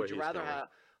woman, would you rather have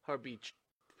her be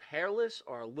hairless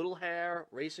or a little hair,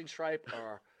 racing stripe,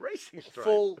 or racing stripe,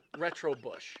 full retro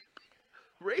bush?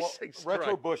 Racing stripe.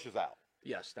 Retro bush is out.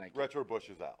 Yes, thank you. Retro bush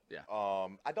is out. Yeah.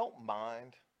 I don't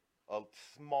mind a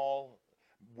small,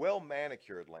 well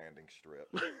manicured landing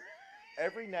strip.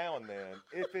 Every now and then,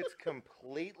 if it's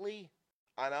completely,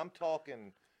 and I'm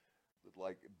talking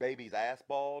like baby's ass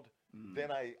bald,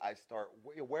 then I start.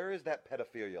 Where is that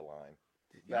pedophilia line?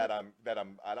 I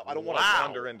don't want to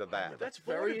wander into that. That's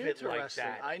very interesting. Like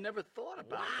that. I never thought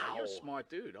about that. You're a smart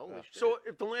dude. Holy shit. So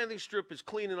if the landing strip is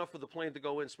clean enough for the plane to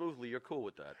go in smoothly, you're cool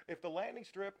with that? If the landing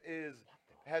strip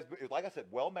has, like I said,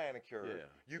 well manicured,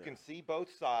 you can see both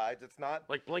sides. It's not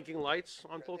like blinking lights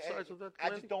on both sides of that.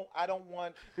 I don't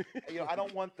want, I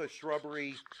don't want the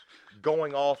shrubbery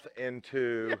going off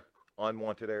into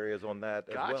unwanted areas on that.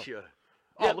 Gotcha. As well.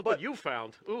 Oh, Yeah, look but what you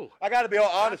found. Ooh. I got to be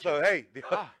all honest though. Hey,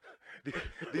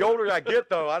 the older I get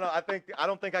though, I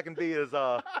don't think I can be as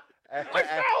I found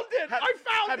it.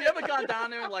 Have you ever gone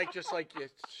down there and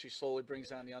she slowly brings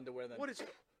down the underwear? Then what is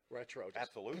retro?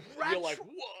 Absolutely. You're like,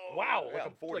 whoa! Wow! Yeah, like,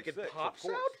 I'm 46, like it pops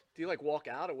of out. course. Do you like walk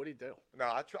out or what do you do? No,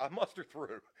 I muster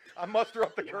through. I muster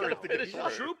up the courage to get He's through.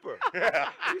 a trooper. Yeah.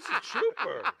 He's a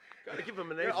trooper. Got to give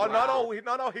him an A. Not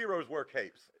all heroes wear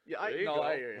capes. Yeah, There you I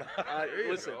go. hear you. There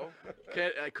you Listen, go.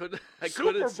 I couldn't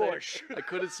Super say. Bush. I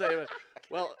couldn't say.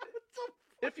 Well,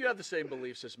 if you have the same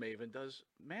beliefs as Maven, does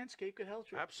Manscaped could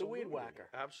help you? Absolutely. The weed whacker.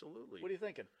 Absolutely. What are you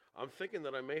thinking? I'm thinking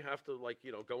that I may have to,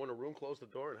 go in a room, close the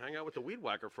door, and hang out with the weed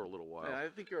whacker for a little while. Man, I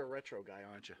think you're a retro guy,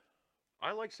 aren't you?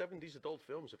 I like 70s adult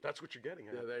films, if that's what you're getting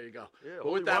at. Yeah, there you go. Yeah, But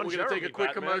only with that, Ron we're going to take a Jeremy, quick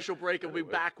Batman. commercial break, and we'll be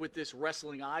Anyway. back with this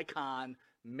wrestling icon,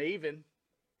 Maven.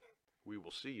 We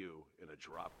will see you in a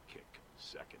drop kick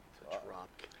second. Drop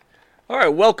kick. All right,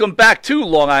 welcome back to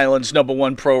Long Island's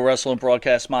 #1 pro wrestling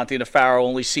broadcast, Monte The Pharaoh,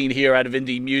 only seen here out of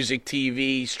Indie Music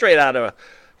TV, straight out of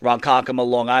Ronkonkoma,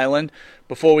 Long Island.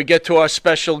 Before we get to our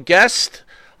special guest,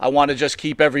 I want to just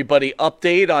keep everybody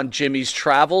updated on Jimmy's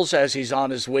travels as he's on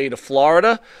his way to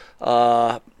Florida.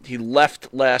 He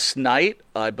left last night,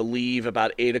 I believe,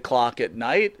 about 8 o'clock at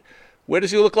night. Where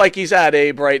does he look like he's at,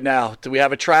 Abe, right now? Do we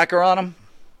have a tracker on him?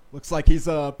 Looks like he's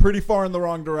pretty far in the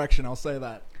wrong direction, I'll say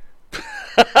that.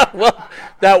 Well,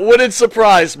 that wouldn't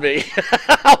surprise me.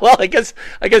 Well, I guess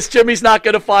Jimmy's not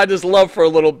going to find his love for a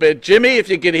little bit. Jimmy, if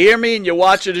you can hear me and you're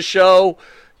watching the show,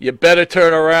 you better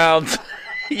turn around.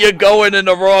 You're going in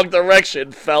the wrong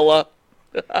direction, fella.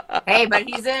 Hey, but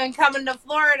he's coming to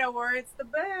Florida where it's the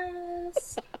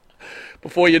best.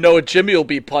 Before you know it, Jimmy will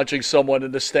be punching someone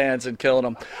in the stands and killing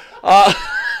them. I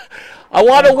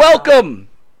want to welcome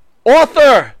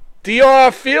author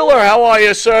Dr. Feiler. How are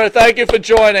you, sir? Thank you for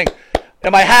joining.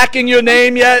 Am I hacking your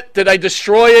name yet? Did I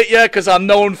destroy it yet? Because I'm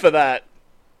known for that.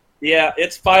 Yeah,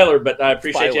 it's Feiler, but I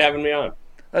appreciate you having me on.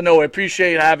 I know. I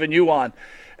appreciate having you on.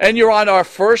 And you're on our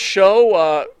first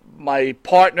show. My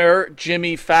partner,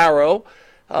 Jimmy Pharaoh,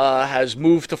 has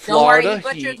moved to Florida. Don't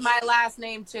worry, you butchered my last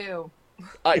name, too.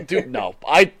 I do no.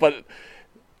 But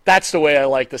that's the way I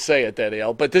like to say it,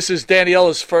 Danielle. But this is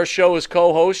Danielle's first show as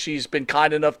co-host. She's been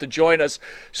kind enough to join us.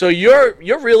 So you're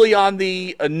really on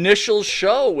the initial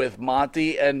show with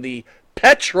Monty and the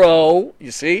Petro. You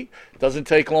see, doesn't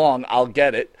take long. I'll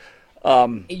get it.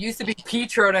 It used to be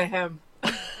Petro to him.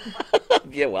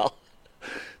 Yeah, well,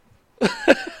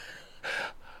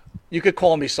 you could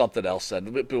call me something else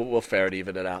then. We'll fair it,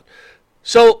 even it out.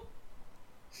 So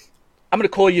I'm going to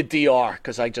call you DR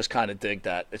because I just kind of dig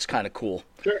that. It's kind of cool.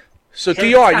 Sure. So It's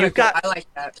DR, kinda you've cool. got I like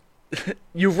that.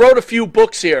 you wrote a few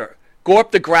books here.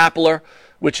 Gorp the Grappler,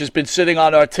 which has been sitting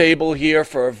on our table here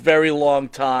for a very long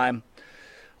time.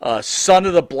 Son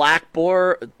of the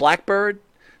Blackbird.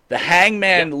 The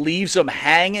Hangman leaves him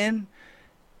hanging.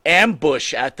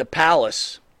 Ambush at the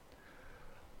Palace.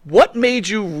 What made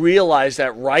you realize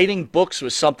that writing books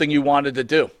was something you wanted to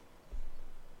do?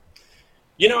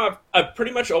 You know, I've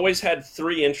pretty much always had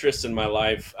three interests in my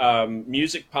life: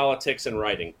 music, politics, and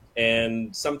writing.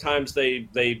 And sometimes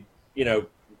they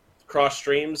cross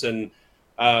streams, and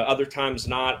other times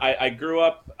not. I grew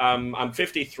up. I'm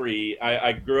 53.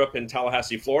 I grew up in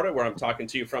Tallahassee, Florida, where I'm talking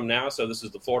to you from now. So this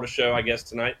is the Florida show, I guess,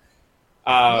 tonight.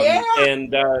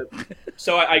 And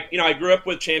so I grew up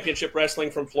with championship wrestling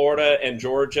from Florida and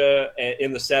Georgia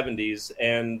in the 70s,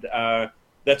 and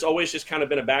that's always just kind of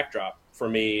been a backdrop for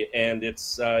me, and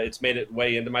it's made its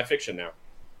way into my fiction now.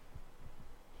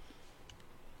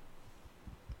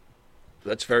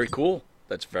 That's very cool.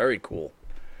 That's very cool.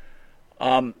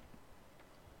 You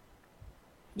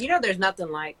know, there's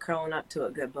nothing like curling up to a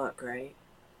good book, right?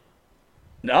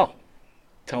 No.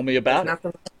 Tell me about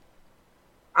it.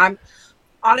 I'm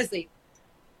honestly,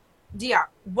 Dia,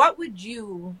 what would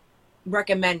you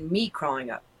recommend me crawling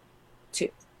up to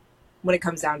when it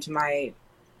comes down to my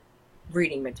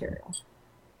reading material?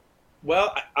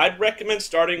 Well, I'd recommend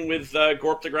starting with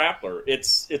Gorp the Grappler.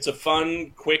 It's a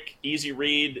fun, quick, easy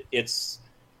read.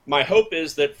 My hope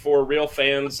is that for real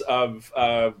fans of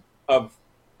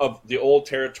the old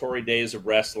territory days of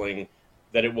wrestling,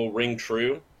 that it will ring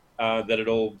true.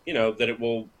 You'll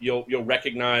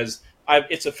recognize.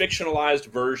 It's a fictionalized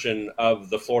version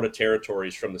of the Florida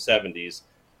territories from the 70s,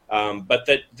 but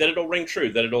that it'll ring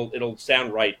true. That it'll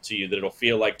sound right to you. That it'll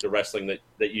feel like the wrestling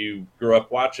that you grew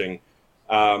up watching.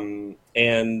 And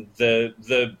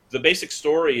the basic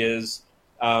story is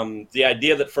the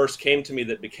idea that first came to me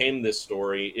that became this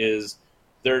story is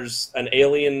there's an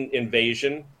alien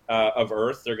invasion of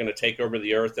Earth. They're going to take over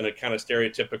the Earth in a kind of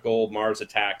stereotypical Mars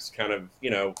Attacks kind of He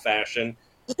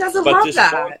doesn't love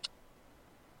that.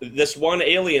 This one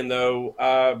alien,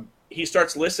 though, he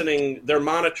starts listening. They're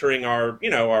monitoring our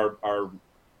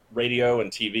radio and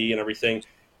TV and everything.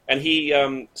 And he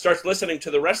starts listening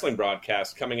to the wrestling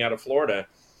broadcast coming out of Florida.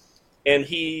 And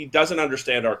he doesn't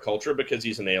understand our culture because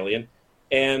he's an alien.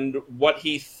 And what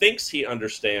he thinks he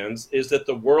understands is that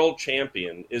the world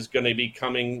champion is going to be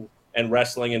coming and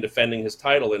wrestling and defending his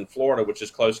title in Florida, which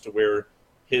is close to where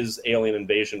his alien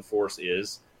invasion force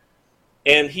is.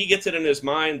 And he gets it in his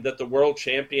mind that the world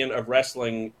champion of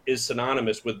wrestling is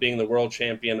synonymous with being the world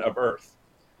champion of Earth.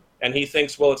 And he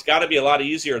thinks, well, it's got to be a lot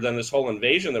easier than this whole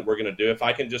invasion that we're going to do if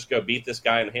I can just go beat this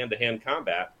guy in hand-to-hand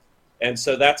combat. And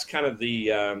so that's kind of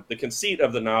the conceit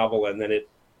of the novel, and then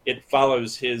it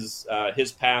follows his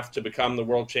path to become the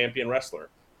world champion wrestler.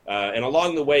 And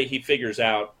along the way, he figures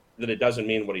out that it doesn't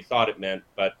mean what he thought it meant,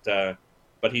 but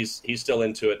he's still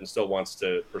into it and still wants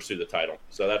to pursue the title.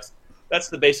 So that's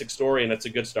the basic story, and it's a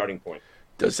good starting point.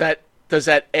 Does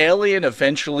that alien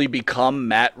eventually become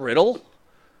Matt Riddle?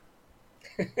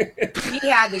 He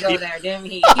had to go there, didn't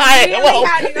he? He had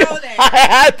to go there. I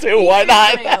had to. Why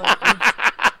not?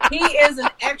 He is an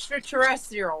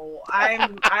extraterrestrial.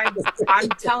 I'm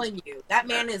telling you, that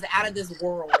man is out of this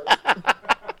world.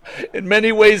 In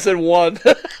many ways than one.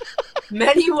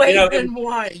 Many ways than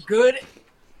one. Good.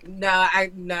 No, I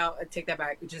take that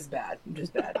back. Just bad.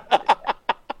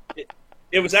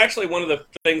 It was actually one of the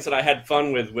things that I had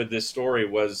fun with this story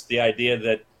was the idea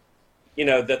that,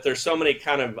 that there's so many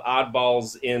kind of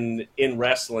oddballs in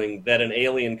wrestling that an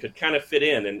alien could kind of fit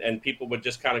in, and people would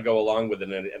just kind of go along with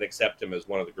it and accept him as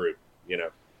one of the group,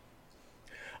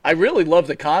 I really love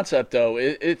the concept, though.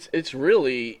 It's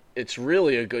really a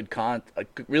really good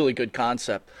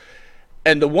concept.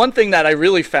 And the one thing that I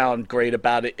really found great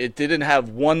about it, it didn't have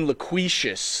one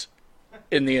loquacious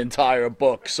in the entire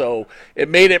book, so it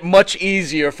made it much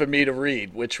easier for me to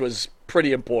read, which was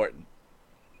pretty important.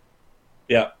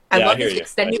 Yeah, I love his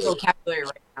extended vocabulary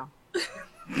right now.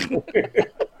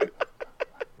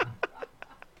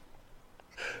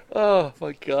 Oh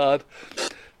my God,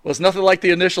 well, it's nothing like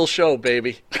the initial show,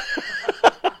 baby.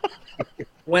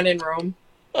 When in Rome,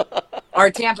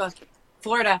 or Tampa,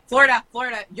 Florida.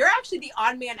 You're actually the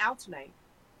odd man out tonight.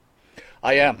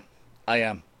 I am.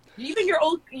 Even your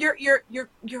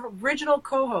original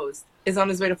co-host is on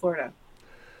his way to Florida.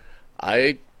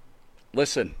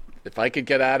 Listen, if I could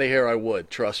get out of here, I would.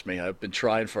 Trust me, I've been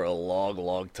trying for a long,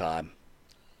 long time.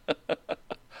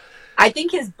 I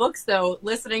think his books, though,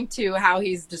 listening to how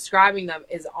he's describing them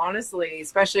is honestly,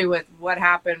 especially with what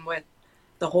happened with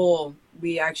the whole,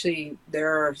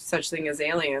 there are such thing as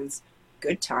aliens.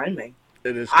 Good timing.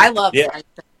 It is. I love science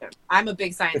fiction. I'm a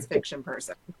big science fiction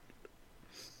person.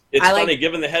 It's funny,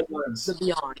 given the headlines. The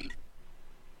beyond.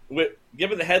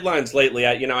 Given the headlines lately,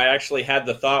 I actually had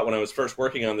the thought when I was first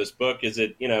working on this book: is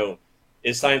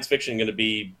science fiction going to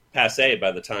be passé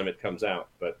by the time it comes out?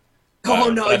 But Oh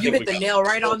no, but I you think hit the we got nail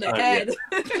right more on the time, head.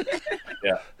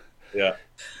 Yeah.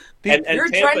 And You're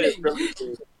Tampa trending. is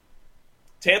really,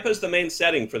 Tampa's the main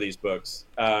setting for these books.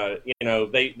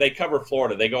 They cover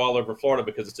Florida. They go all over Florida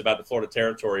because it's about the Florida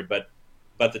territory, but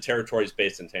the territory is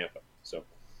based in Tampa.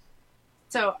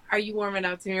 So, are you warming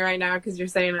up to me right now? Because you're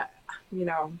saying,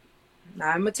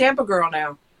 I'm a Tampa girl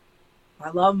now. I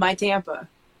love my Tampa.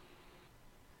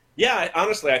 Yeah,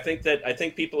 honestly, I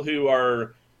think people who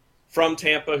are from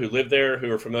Tampa, who live there, who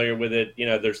are familiar with it,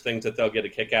 there's things that they'll get a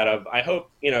kick out of. I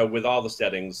hope, with all the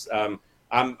settings.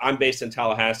 I'm based in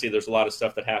Tallahassee. There's a lot of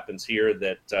stuff that happens here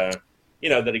that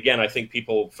that again, I think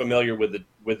people familiar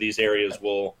with these areas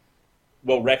will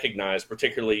recognize,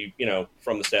 particularly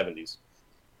from the 70s.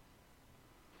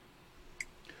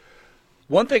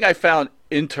 One thing I found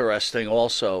interesting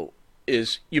also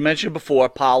is you mentioned before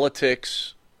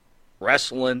politics,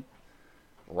 wrestling,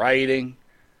 writing,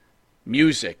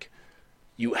 music.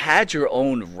 You had your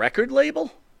own record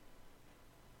label?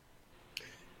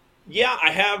 Yeah,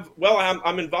 I have. Well,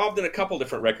 I'm involved in a couple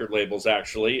different record labels,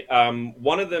 actually.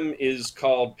 One of them is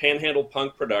called Panhandle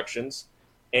Punk Productions,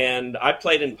 and I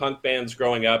played in punk bands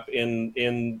growing up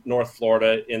in North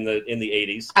Florida in the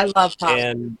 80s. I love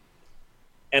punk.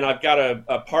 And I've got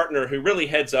a partner who really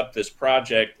heads up this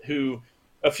project, who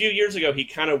a few years ago, he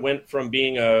kind of went from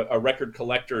being a record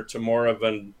collector to more of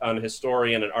an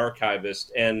historian, an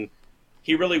archivist, and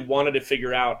he really wanted to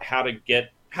figure out how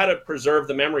to preserve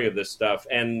the memory of this stuff.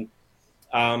 And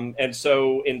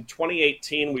so in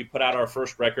 2018, we put out our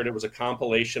first record. It was a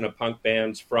compilation of punk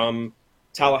bands from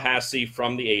Tallahassee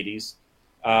from the 80s.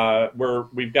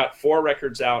 We've got 4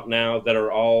 records out now that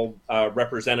are all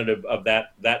representative of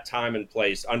that time and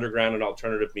place, underground and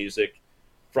alternative music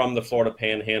from the Florida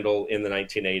Panhandle in the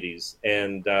 1980s.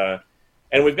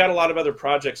 And we've got a lot of other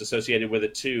projects associated with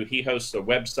it too. He hosts a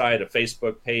website, a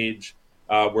Facebook page.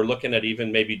 We're looking at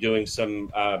even maybe doing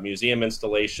some museum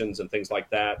installations and things like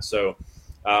that. So,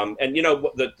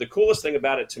 the coolest thing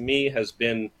about it to me has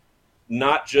been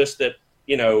not just that,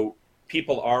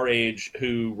 people our age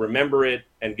who remember it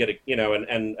and get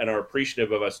and are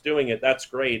appreciative of us doing it. That's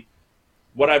great.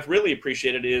 What I've really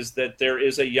appreciated is that there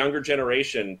is a younger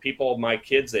generation, people my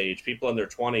kids' age, people in their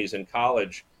 20s in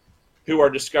college, who are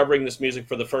discovering this music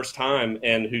for the first time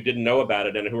and who didn't know about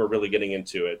it and who are really getting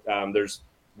into it. There's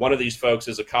one of these folks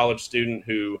is a college student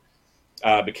who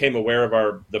became aware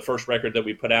of the first record that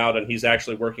we put out, and he's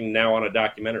actually working now on a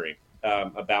documentary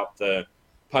about the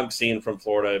punk scene from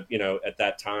Florida, at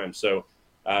that time. So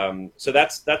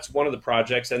that's one of the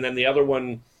projects. And then the other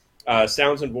one,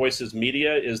 Sounds and Voices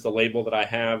Media, is the label that I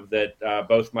have that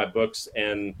both my books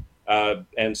and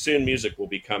soon music will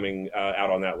be coming out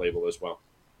on that label as well.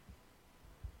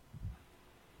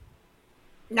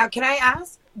 Now, can I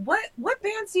ask, what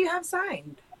bands do you have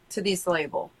signed to this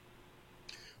label?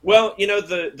 Well,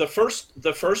 the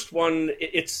first one,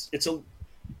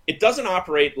 it doesn't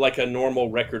operate like a normal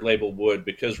record label would,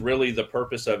 because really the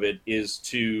purpose of it is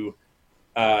to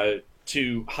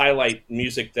highlight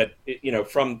music that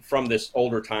from this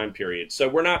older time period. So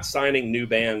we're not signing new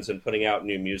bands and putting out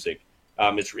new music.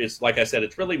 It's like I said,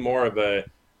 it's really more of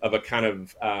a kind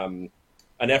of an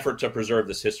effort to preserve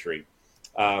this history.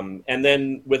 And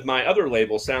then with my other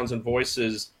label, Sounds and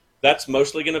Voices, that's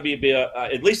mostly going to be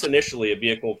at least initially a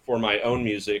vehicle for my own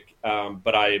music,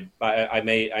 but I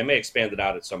may expand it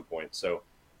out at some point. So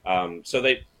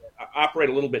they operate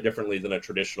a little bit differently than a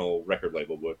traditional record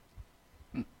label would.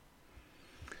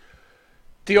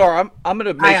 DR, I'm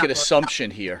going to make an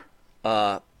assumption here.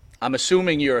 I'm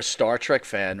assuming you're a Star Trek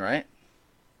fan, right?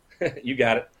 You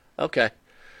got it. Okay.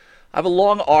 I have a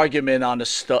long argument on the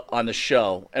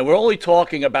show, and we're only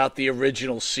talking about the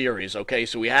original series, okay?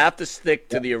 So we have to stick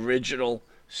to the original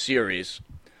series.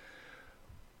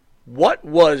 What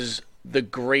was the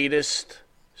greatest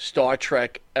Star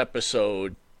Trek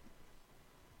episode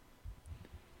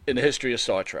in the history of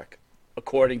Star Trek,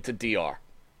 according to DR?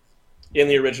 In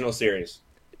the original series.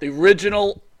 The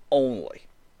original only.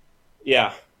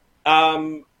 Yeah.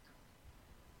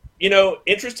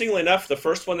 Interestingly enough, the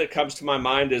first one that comes to my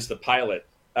mind is the pilot,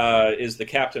 is the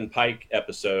Captain Pike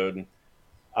episode.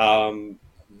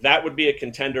 That would be a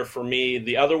contender for me.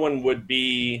 The other one would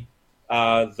be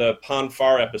the Pon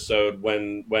farr episode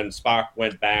when Spock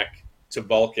went back to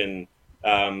Vulcan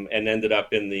and ended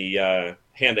up in the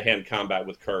hand-to-hand combat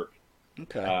with Kirk.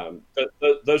 Okay.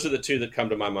 Those are the two that come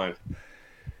to my mind.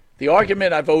 The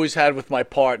argument I've always had with my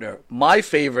partner, my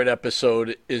favorite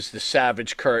episode is the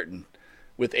Savage Curtain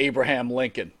with Abraham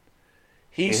Lincoln.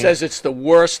 He says it's the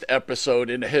worst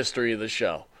episode in the history of the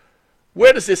show.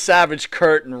 Where does this Savage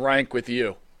Curtain rank with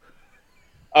you?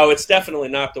 Oh, it's definitely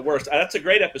not the worst. That's a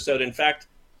great episode. In fact,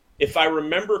 if I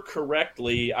remember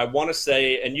correctly, I want to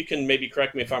say, and you can maybe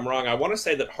correct me if I'm wrong, I want to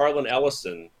say that Harlan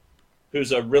Ellison,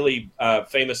 who's a really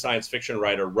famous science fiction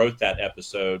writer, wrote that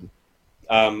episode.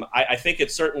 I think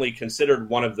it's certainly considered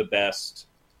one of the best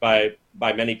by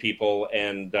many people,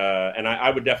 and I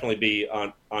would definitely be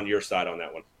on your side on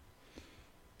that one.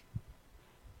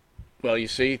 Well, you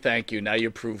see, thank you. Now you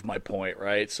proved my point,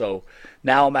 right? So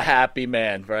now I'm a happy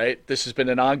man, right? This has been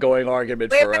an ongoing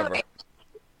argument forever. Wait.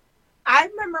 I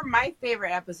remember my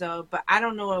favorite episode, but I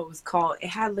don't know what it was called. It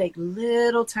had like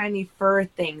little tiny fur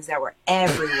things that were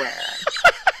everywhere.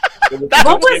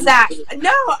 What was that?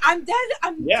 No, I'm dead.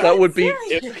 Yeah, that would be.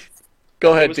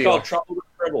 Go ahead, It was called Trouble with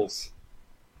Tribbles.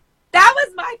 That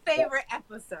was my favorite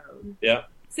episode. Yeah.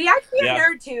 See, I can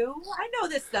nerd too. I know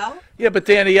this stuff. Yeah, but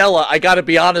Daniela, I got to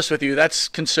be honest with you. That's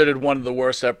considered one of the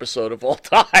worst episodes of all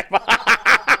time.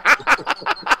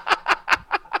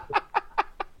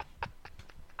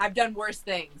 I've done worse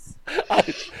things.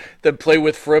 Than play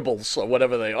with fribbles or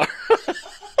whatever they are.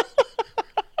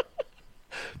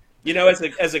 You know, as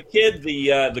a kid,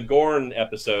 the Gorn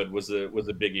episode was a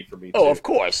biggie for me too. Oh, of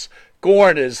course,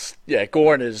 Gorn is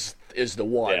the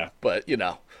one. Yeah. But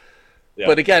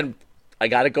but again, I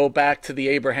got to go back to the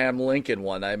Abraham Lincoln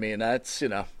one. I mean, that's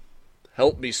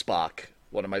help me, Spock.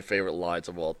 One of my favorite lines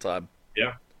of all time.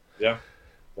 Yeah.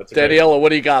 That's Daniela, what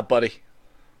do you got, buddy?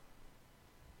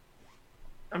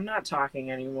 I'm not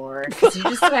talking anymore. You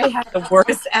just said I had the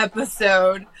worst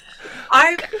episode.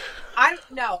 I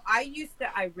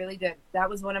really did. That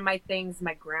was one of my things.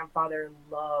 My grandfather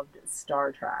loved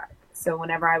Star Trek. So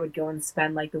whenever I would go and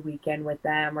spend like the weekend with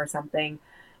them or something,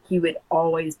 he would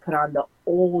always put on the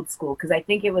old school. Because I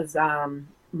think it was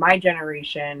my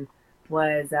generation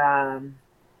was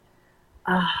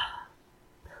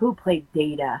who played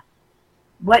Data?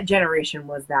 What generation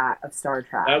was that of Star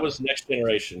Trek? That was Next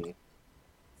Generation.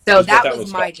 So that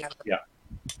was my genre. Yeah.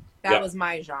 That was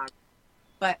my genre.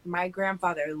 But my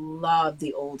grandfather loved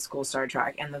the old school Star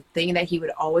Trek, and the thing that he would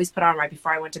always put on right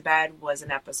before I went to bed was an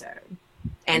episode.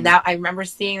 And that I remember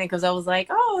seeing it because I was like,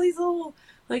 "Oh, these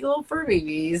little fur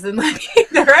babies, and like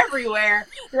they're everywhere.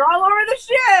 They're all over the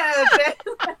ship."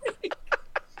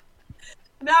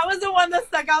 That was the one that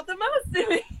stuck out the most to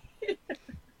me.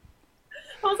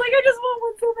 I was like, I just want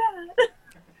one so bad.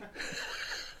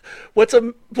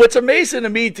 What's amazing to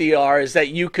me, DR, is that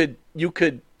you could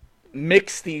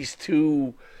mix these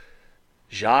two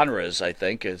genres, I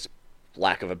think, is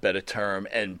lack of a better term,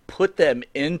 and put them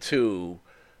into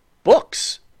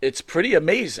books. It's pretty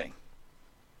amazing.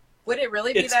 Would it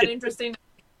really be that interesting?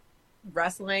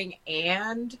 Wrestling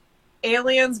and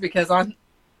aliens, because I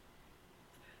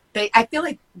feel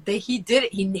like he did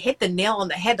it. He hit the nail on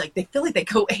the head. Like they feel like they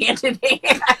go hand in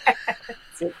hand.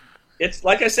 It's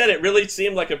like I said, it really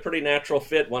seemed like a pretty natural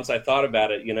fit once I thought about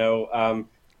it.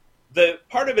 The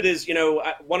part of it is,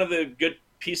 one of the good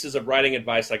pieces of writing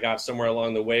advice I got somewhere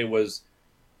along the way was,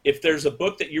 if there's a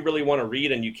book that you really want to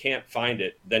read and you can't find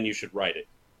it, then you should write it.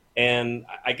 And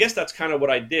I guess that's kind of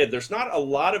what I did. There's not a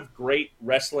lot of great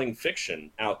wrestling fiction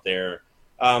out there.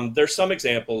 There's some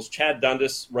examples. Chad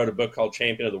Dundas wrote a book called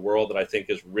Champion of the World that I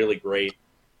think is really great.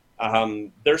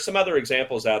 There's some other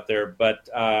examples out there, but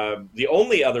the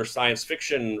only other science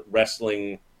fiction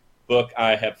wrestling book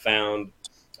I have found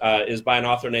is by an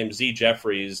author named Z.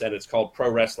 Jeffries, and it's called Pro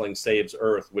Wrestling Saves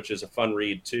Earth, which is a fun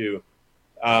read too.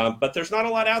 But there's not a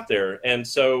lot out there, and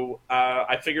so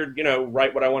I figured,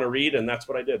 write what I want to read, and that's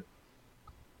what I did.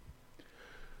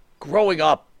 Growing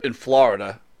up in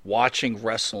Florida, watching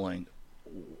wrestling,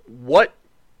 what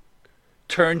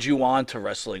turned you on to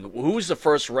wrestling? Who was the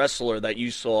first wrestler that you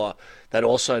saw that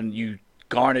all of a sudden you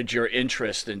garnered your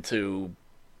interest into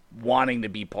wanting to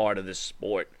be part of this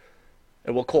sport?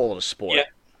 And we'll call it a sport.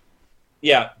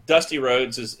 Yeah, Dusty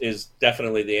Rhodes is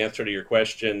definitely the answer to your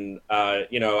question.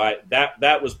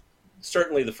 That was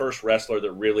certainly the first wrestler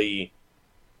that really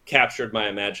captured my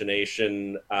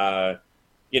imagination. I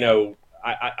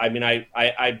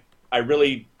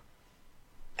really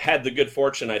had the good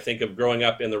fortune, I think, of growing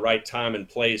up in the right time and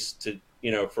place to,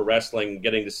 for wrestling,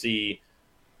 getting to see,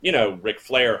 Ric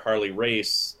Flair, Harley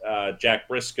Race, Jack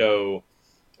Briscoe.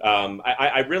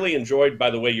 I really enjoyed,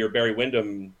 by the way, your Barry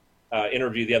Windham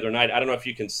interview the other night. I don't know if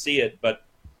you can see it, but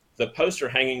the poster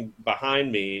hanging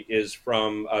behind me is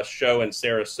from a show in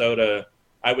Sarasota,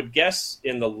 I would guess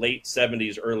in the late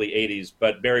 70s, early 80s,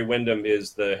 but Barry Windham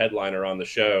is the headliner on the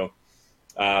show.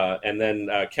 And then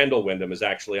Kendall Windham is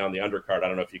actually on the undercard. I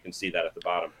don't know if you can see that at the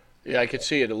bottom. Yeah, I could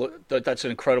see it. That's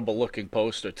an incredible looking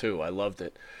poster, too. I loved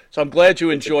it. So I'm glad you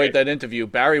enjoyed that interview.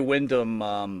 Barry Windham,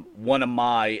 one of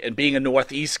and being a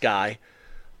Northeast guy,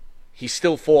 he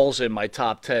still falls in my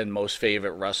top 10 most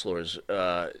favorite wrestlers.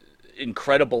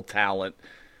 incredible talent.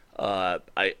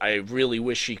 I really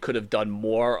wish he could have done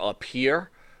more up here.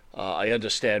 I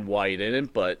understand why he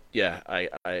didn't, but yeah,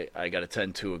 I got to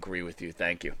tend to agree with you.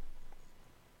 Thank you.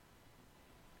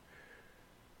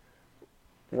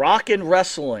 Rock and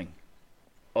wrestling,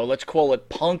 or let's call it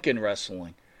punk and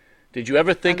wrestling. Did you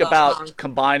ever think about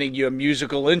combining your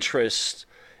musical interests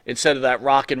instead of that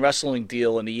rock and wrestling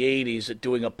deal in the 80s,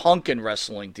 doing a punk and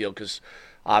wrestling deal? Because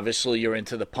obviously you're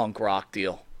into the punk rock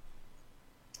deal.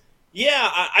 Yeah,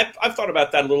 I've thought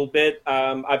about that a little bit.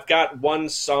 I've got one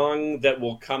song that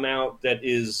will come out that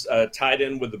is tied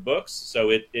in with the books, so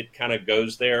it kind of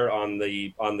goes there on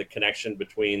the connection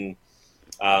between.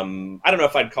 I don't know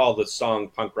if I'd call the song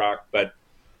punk rock, but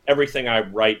everything I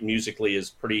write musically is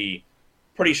pretty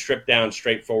stripped down,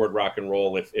 straightforward rock and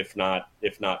roll, if not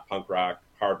punk rock,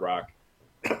 hard rock.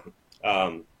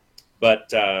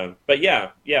 But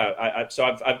yeah. So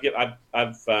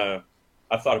I've thought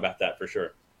about that for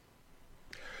sure.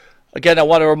 Again, I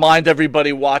want to remind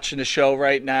everybody watching the show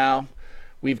right now,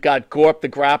 we've got Gorp the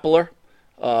Grappler,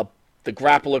 the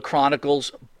Grappler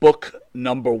Chronicles, book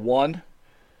number 1,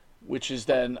 which is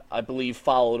then, I believe,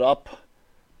 followed up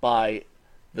by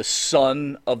The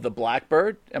Son of the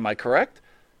Blackbird. Am I correct?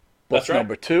 Book That's right.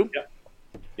 number 2.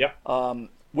 Yep.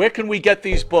 Where can we get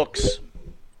these books?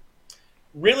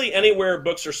 Really, anywhere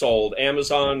books are sold: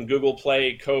 Amazon, Google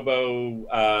Play, Kobo,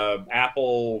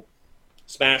 Apple,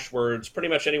 Smashwords. Pretty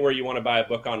much anywhere you want to buy a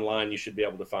book online, you should be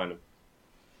able to find them.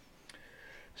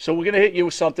 So we're going to hit you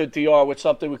with something, DR, with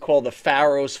something we call the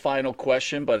Pharaoh's final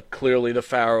question, but clearly the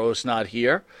Pharaoh's not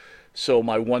here. So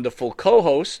my wonderful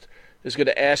co-host is going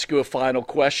to ask you a final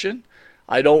question.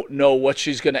 I don't know what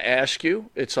she's going to ask you.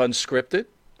 It's unscripted.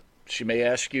 She may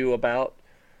ask you about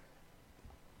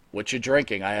what you're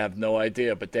drinking. I have no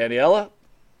idea. But Daniela,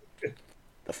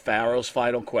 the Pharaoh's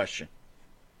final question.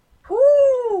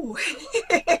 Woo!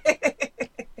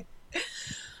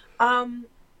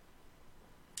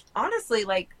 Honestly,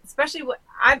 like, especially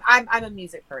I'm a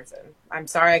music person. I'm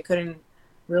sorry I couldn't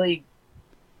really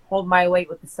hold my weight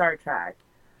with the Star Trek.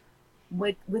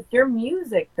 With your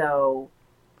music though,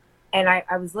 and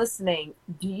I was listening,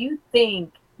 do you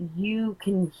think you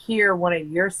can hear one of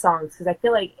your songs? Because I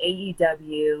feel like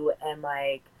AEW and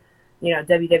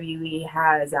WWE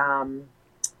has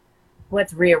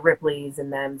what's Rhea Ripley's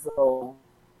and them's little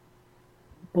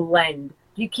blend.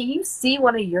 Can you see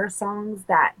one of your songs,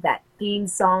 that theme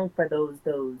song for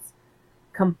those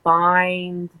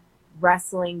combined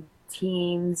wrestling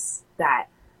teams, that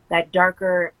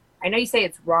darker? I know you say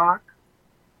it's rock,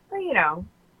 but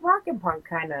rock and punk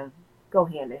kind of go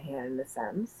hand in hand in a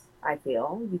sense. I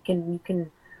feel you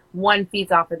can one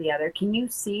feeds off of the other. Can you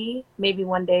see maybe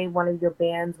one day one of your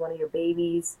bands, one of your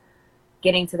babies,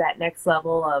 getting to that next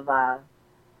level of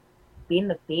being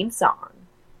the theme song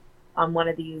on one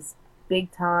of these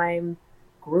big time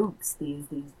groups, these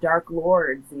dark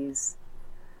lords, these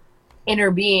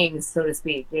inner beings, so to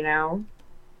speak, Yeah,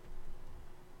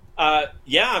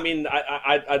 I mean,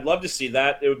 I'd love to see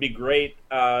that. It would be great.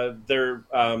 There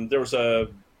was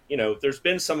there's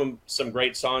been some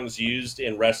great songs used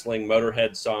in wrestling,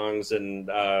 Motorhead songs and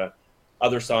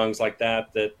other songs like that.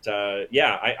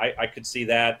 I could see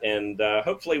that, and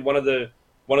hopefully one of the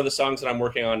songs that I'm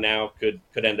working on now could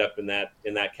end up in that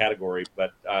category.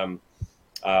 But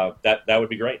that would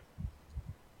be great.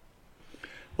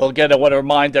 Well, again, I want to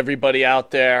remind everybody out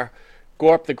there,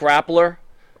 Gorp the Grappler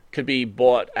could be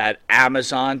bought at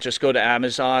Amazon. Just go to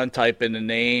Amazon, type in the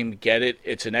name, get it.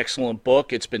 It's an excellent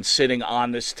book. It's been sitting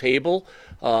on this table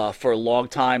for a long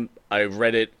time. I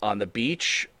read it on the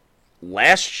beach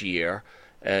last year,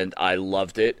 and I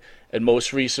loved it. And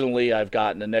most recently, I've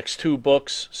gotten the next 2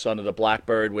 books, Son of the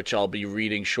Blackbird, which I'll be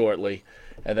reading shortly,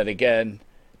 and then again,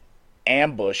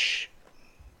 Ambush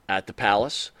at the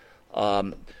Palace.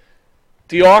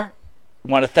 DR, I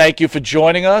want to thank you for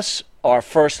joining us. Our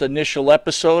first initial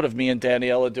episode of me and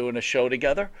Daniela doing a show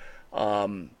together.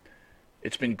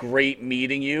 It's been great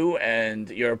meeting you, and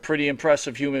you're a pretty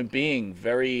impressive human being.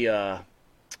 Very,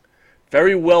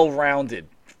 very well-rounded,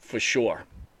 for sure.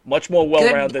 Much more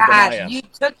well-rounded than I am. You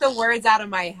took the words out of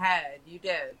my head. You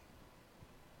did.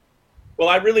 Well,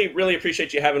 I really, really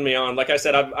appreciate you having me on. Like I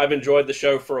said, I've enjoyed the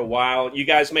show for a while. You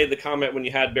guys made the comment when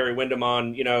you had Barry Windham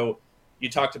on. You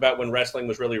talked about when wrestling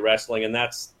was really wrestling, and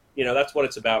that's what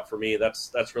it's about for me.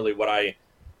 That's really what I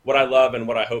love and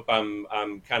what I hope I'm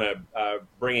kind of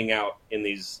bringing out in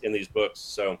these books.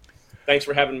 So, thanks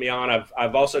for having me on.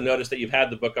 I've also noticed that you've had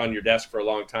the book on your desk for a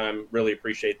long time. Really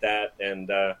appreciate that,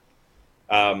 and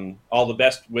all the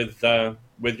best with your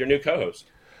new co-host.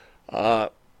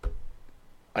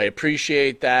 I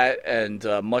appreciate that, and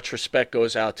much respect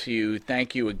goes out to you.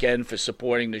 Thank you again for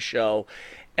supporting the show.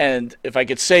 And if I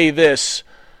could say this,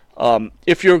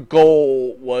 if your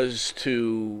goal was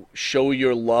to show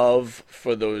your love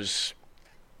for those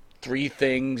 3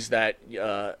 things that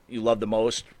you love the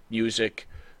most, music,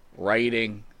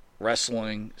 writing,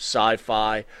 wrestling,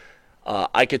 sci-fi,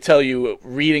 I could tell you,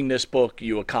 reading this book,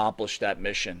 you accomplished that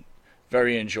mission.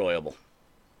 Very enjoyable.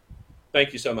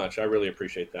 Thank you so much. I really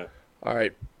appreciate that. All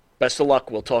right. Best of luck.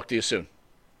 We'll talk to you soon.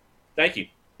 Thank you.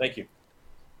 Thank you.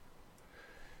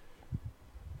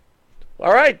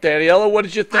 All right, Daniela, what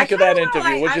did you think of that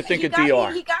interview? What did you think of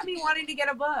DR? He got me wanting to get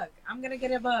a book. I'm gonna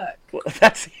get a book. Well,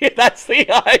 that's the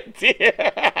idea.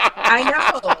 I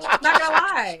know. I'm not gonna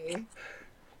lie.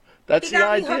 That's he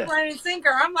got the me idea. hook, line, and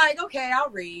sinker. I'm like, okay, I'll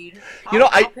read.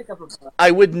 I'll pick up a book. I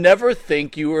would never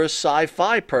think you were a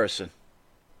sci-fi person.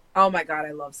 Oh my god,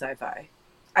 I love sci-fi.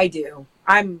 I do.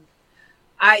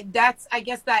 I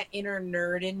guess that inner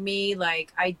nerd in me.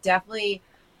 Like, I definitely,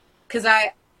 because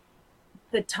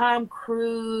the Tom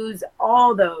Cruise,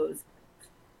 all those,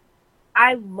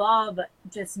 I love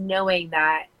just knowing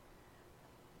that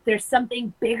there's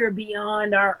something bigger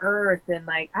beyond our Earth, and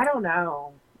like, I don't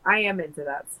know, I am into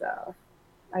that stuff.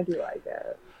 I do like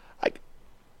it.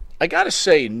 I gotta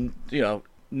say,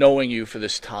 knowing you for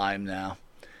this time now,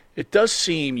 it does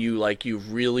seem like you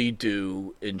really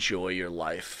do enjoy your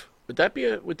life. Would that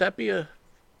be a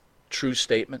true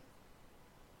statement?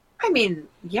 I mean,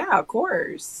 yeah, of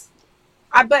course.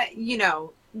 But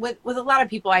with a lot of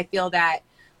people, I feel that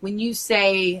when you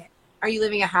say, "Are you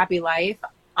living a happy life?"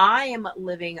 I am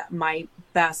living my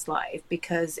best life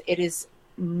because it is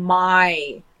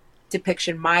my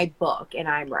depiction, my book, and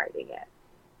I'm writing it.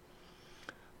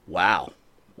 Wow,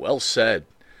 well said.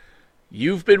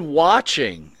 You've been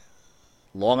watching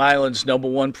Long Island's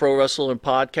 #1 pro wrestler and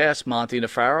podcast, Monte The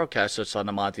Pharaoh. Catch us on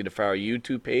the Monte The Pharaoh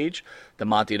YouTube page, the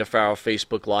Monte The Pharaoh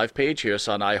Facebook Live page. Hear us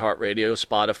on iHeartRadio,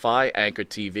 Spotify, Anchor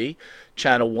TV,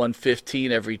 channel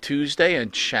 115 every Tuesday,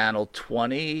 and channel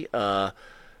 20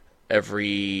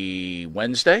 every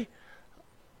Wednesday.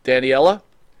 Daniela,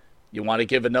 you want to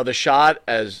give another shot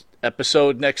as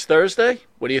episode next Thursday?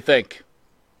 What do you think?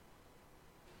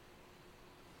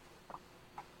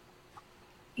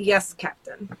 Yes,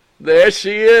 Captain. There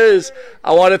she is.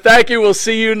 I want to thank you. We'll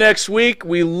see you next week.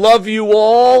 We love you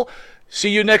all.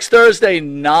 See you next Thursday,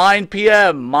 9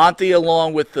 p.m. Monty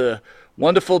along with the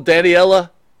wonderful Daniela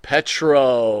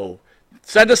Petro.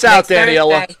 Send us out,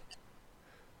 Daniela. Thursday.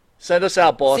 Send us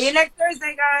out, boss. See you next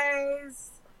Thursday, guys.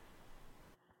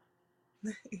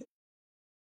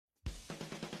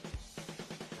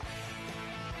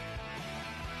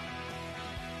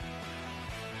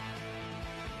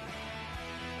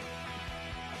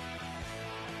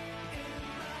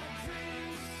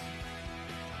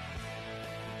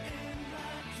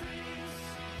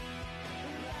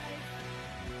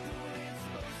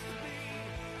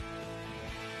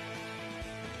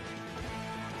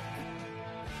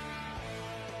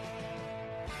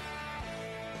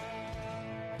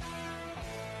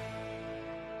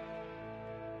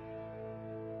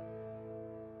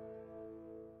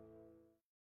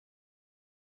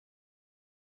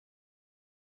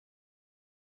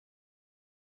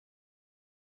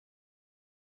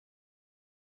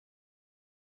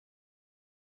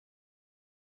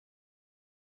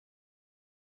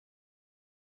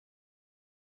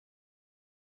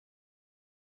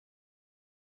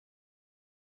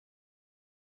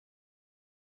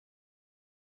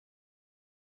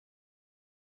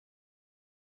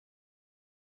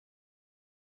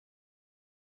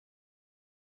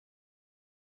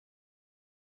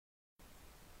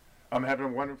 I'm having a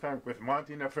wonderful time with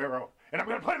Monte The Pharaoh, and I'm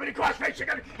going to put him in a cross face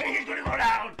again, and he's going to go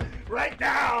down right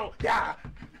now. Yeah.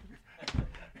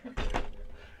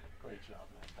 Great job,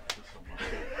 man. Thank you so much.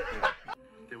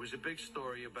 There was a big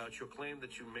story about your claim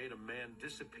that you made a man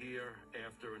disappear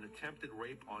after an attempted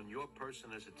rape on your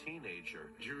person as a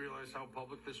teenager. Did you realize how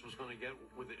public this was going to get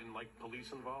with it in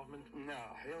police involvement? No,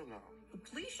 hell no. The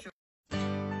police show.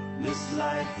 This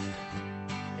life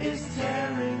is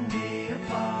tearing me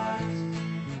apart.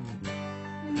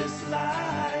 This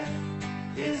life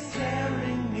is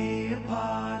tearing me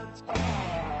apart.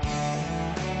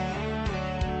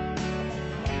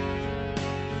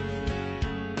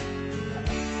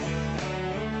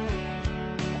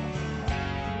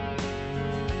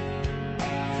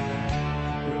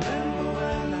 Remember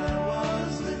when I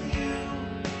was with you?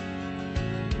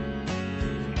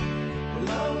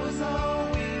 Love was all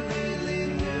we really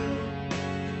knew.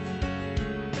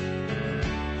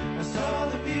 I saw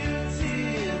the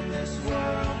beauty in this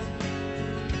world.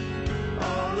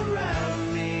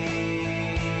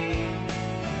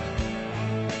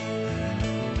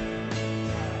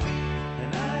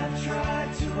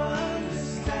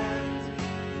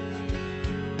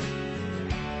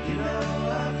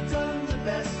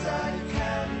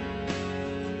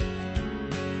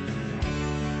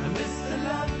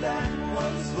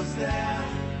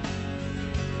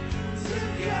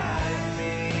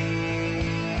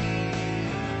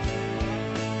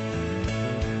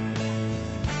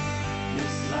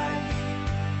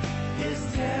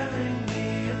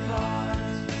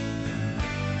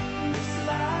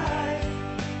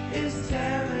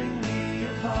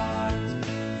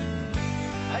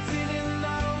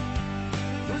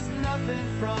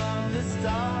 from the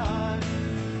start.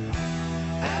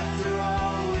 After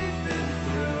all we've been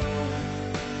through,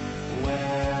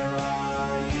 where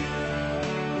are you?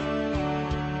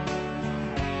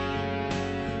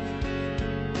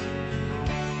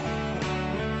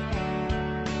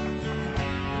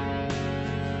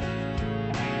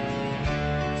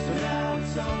 So now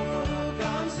it's all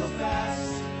gone so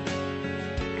fast.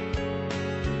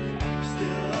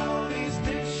 Still all these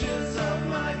pictures of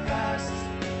my past.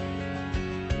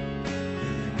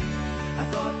 I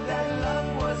thought that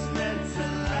love was meant to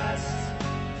last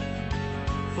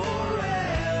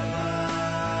forever.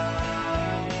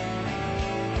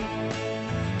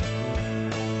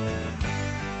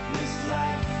 This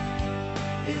life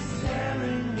is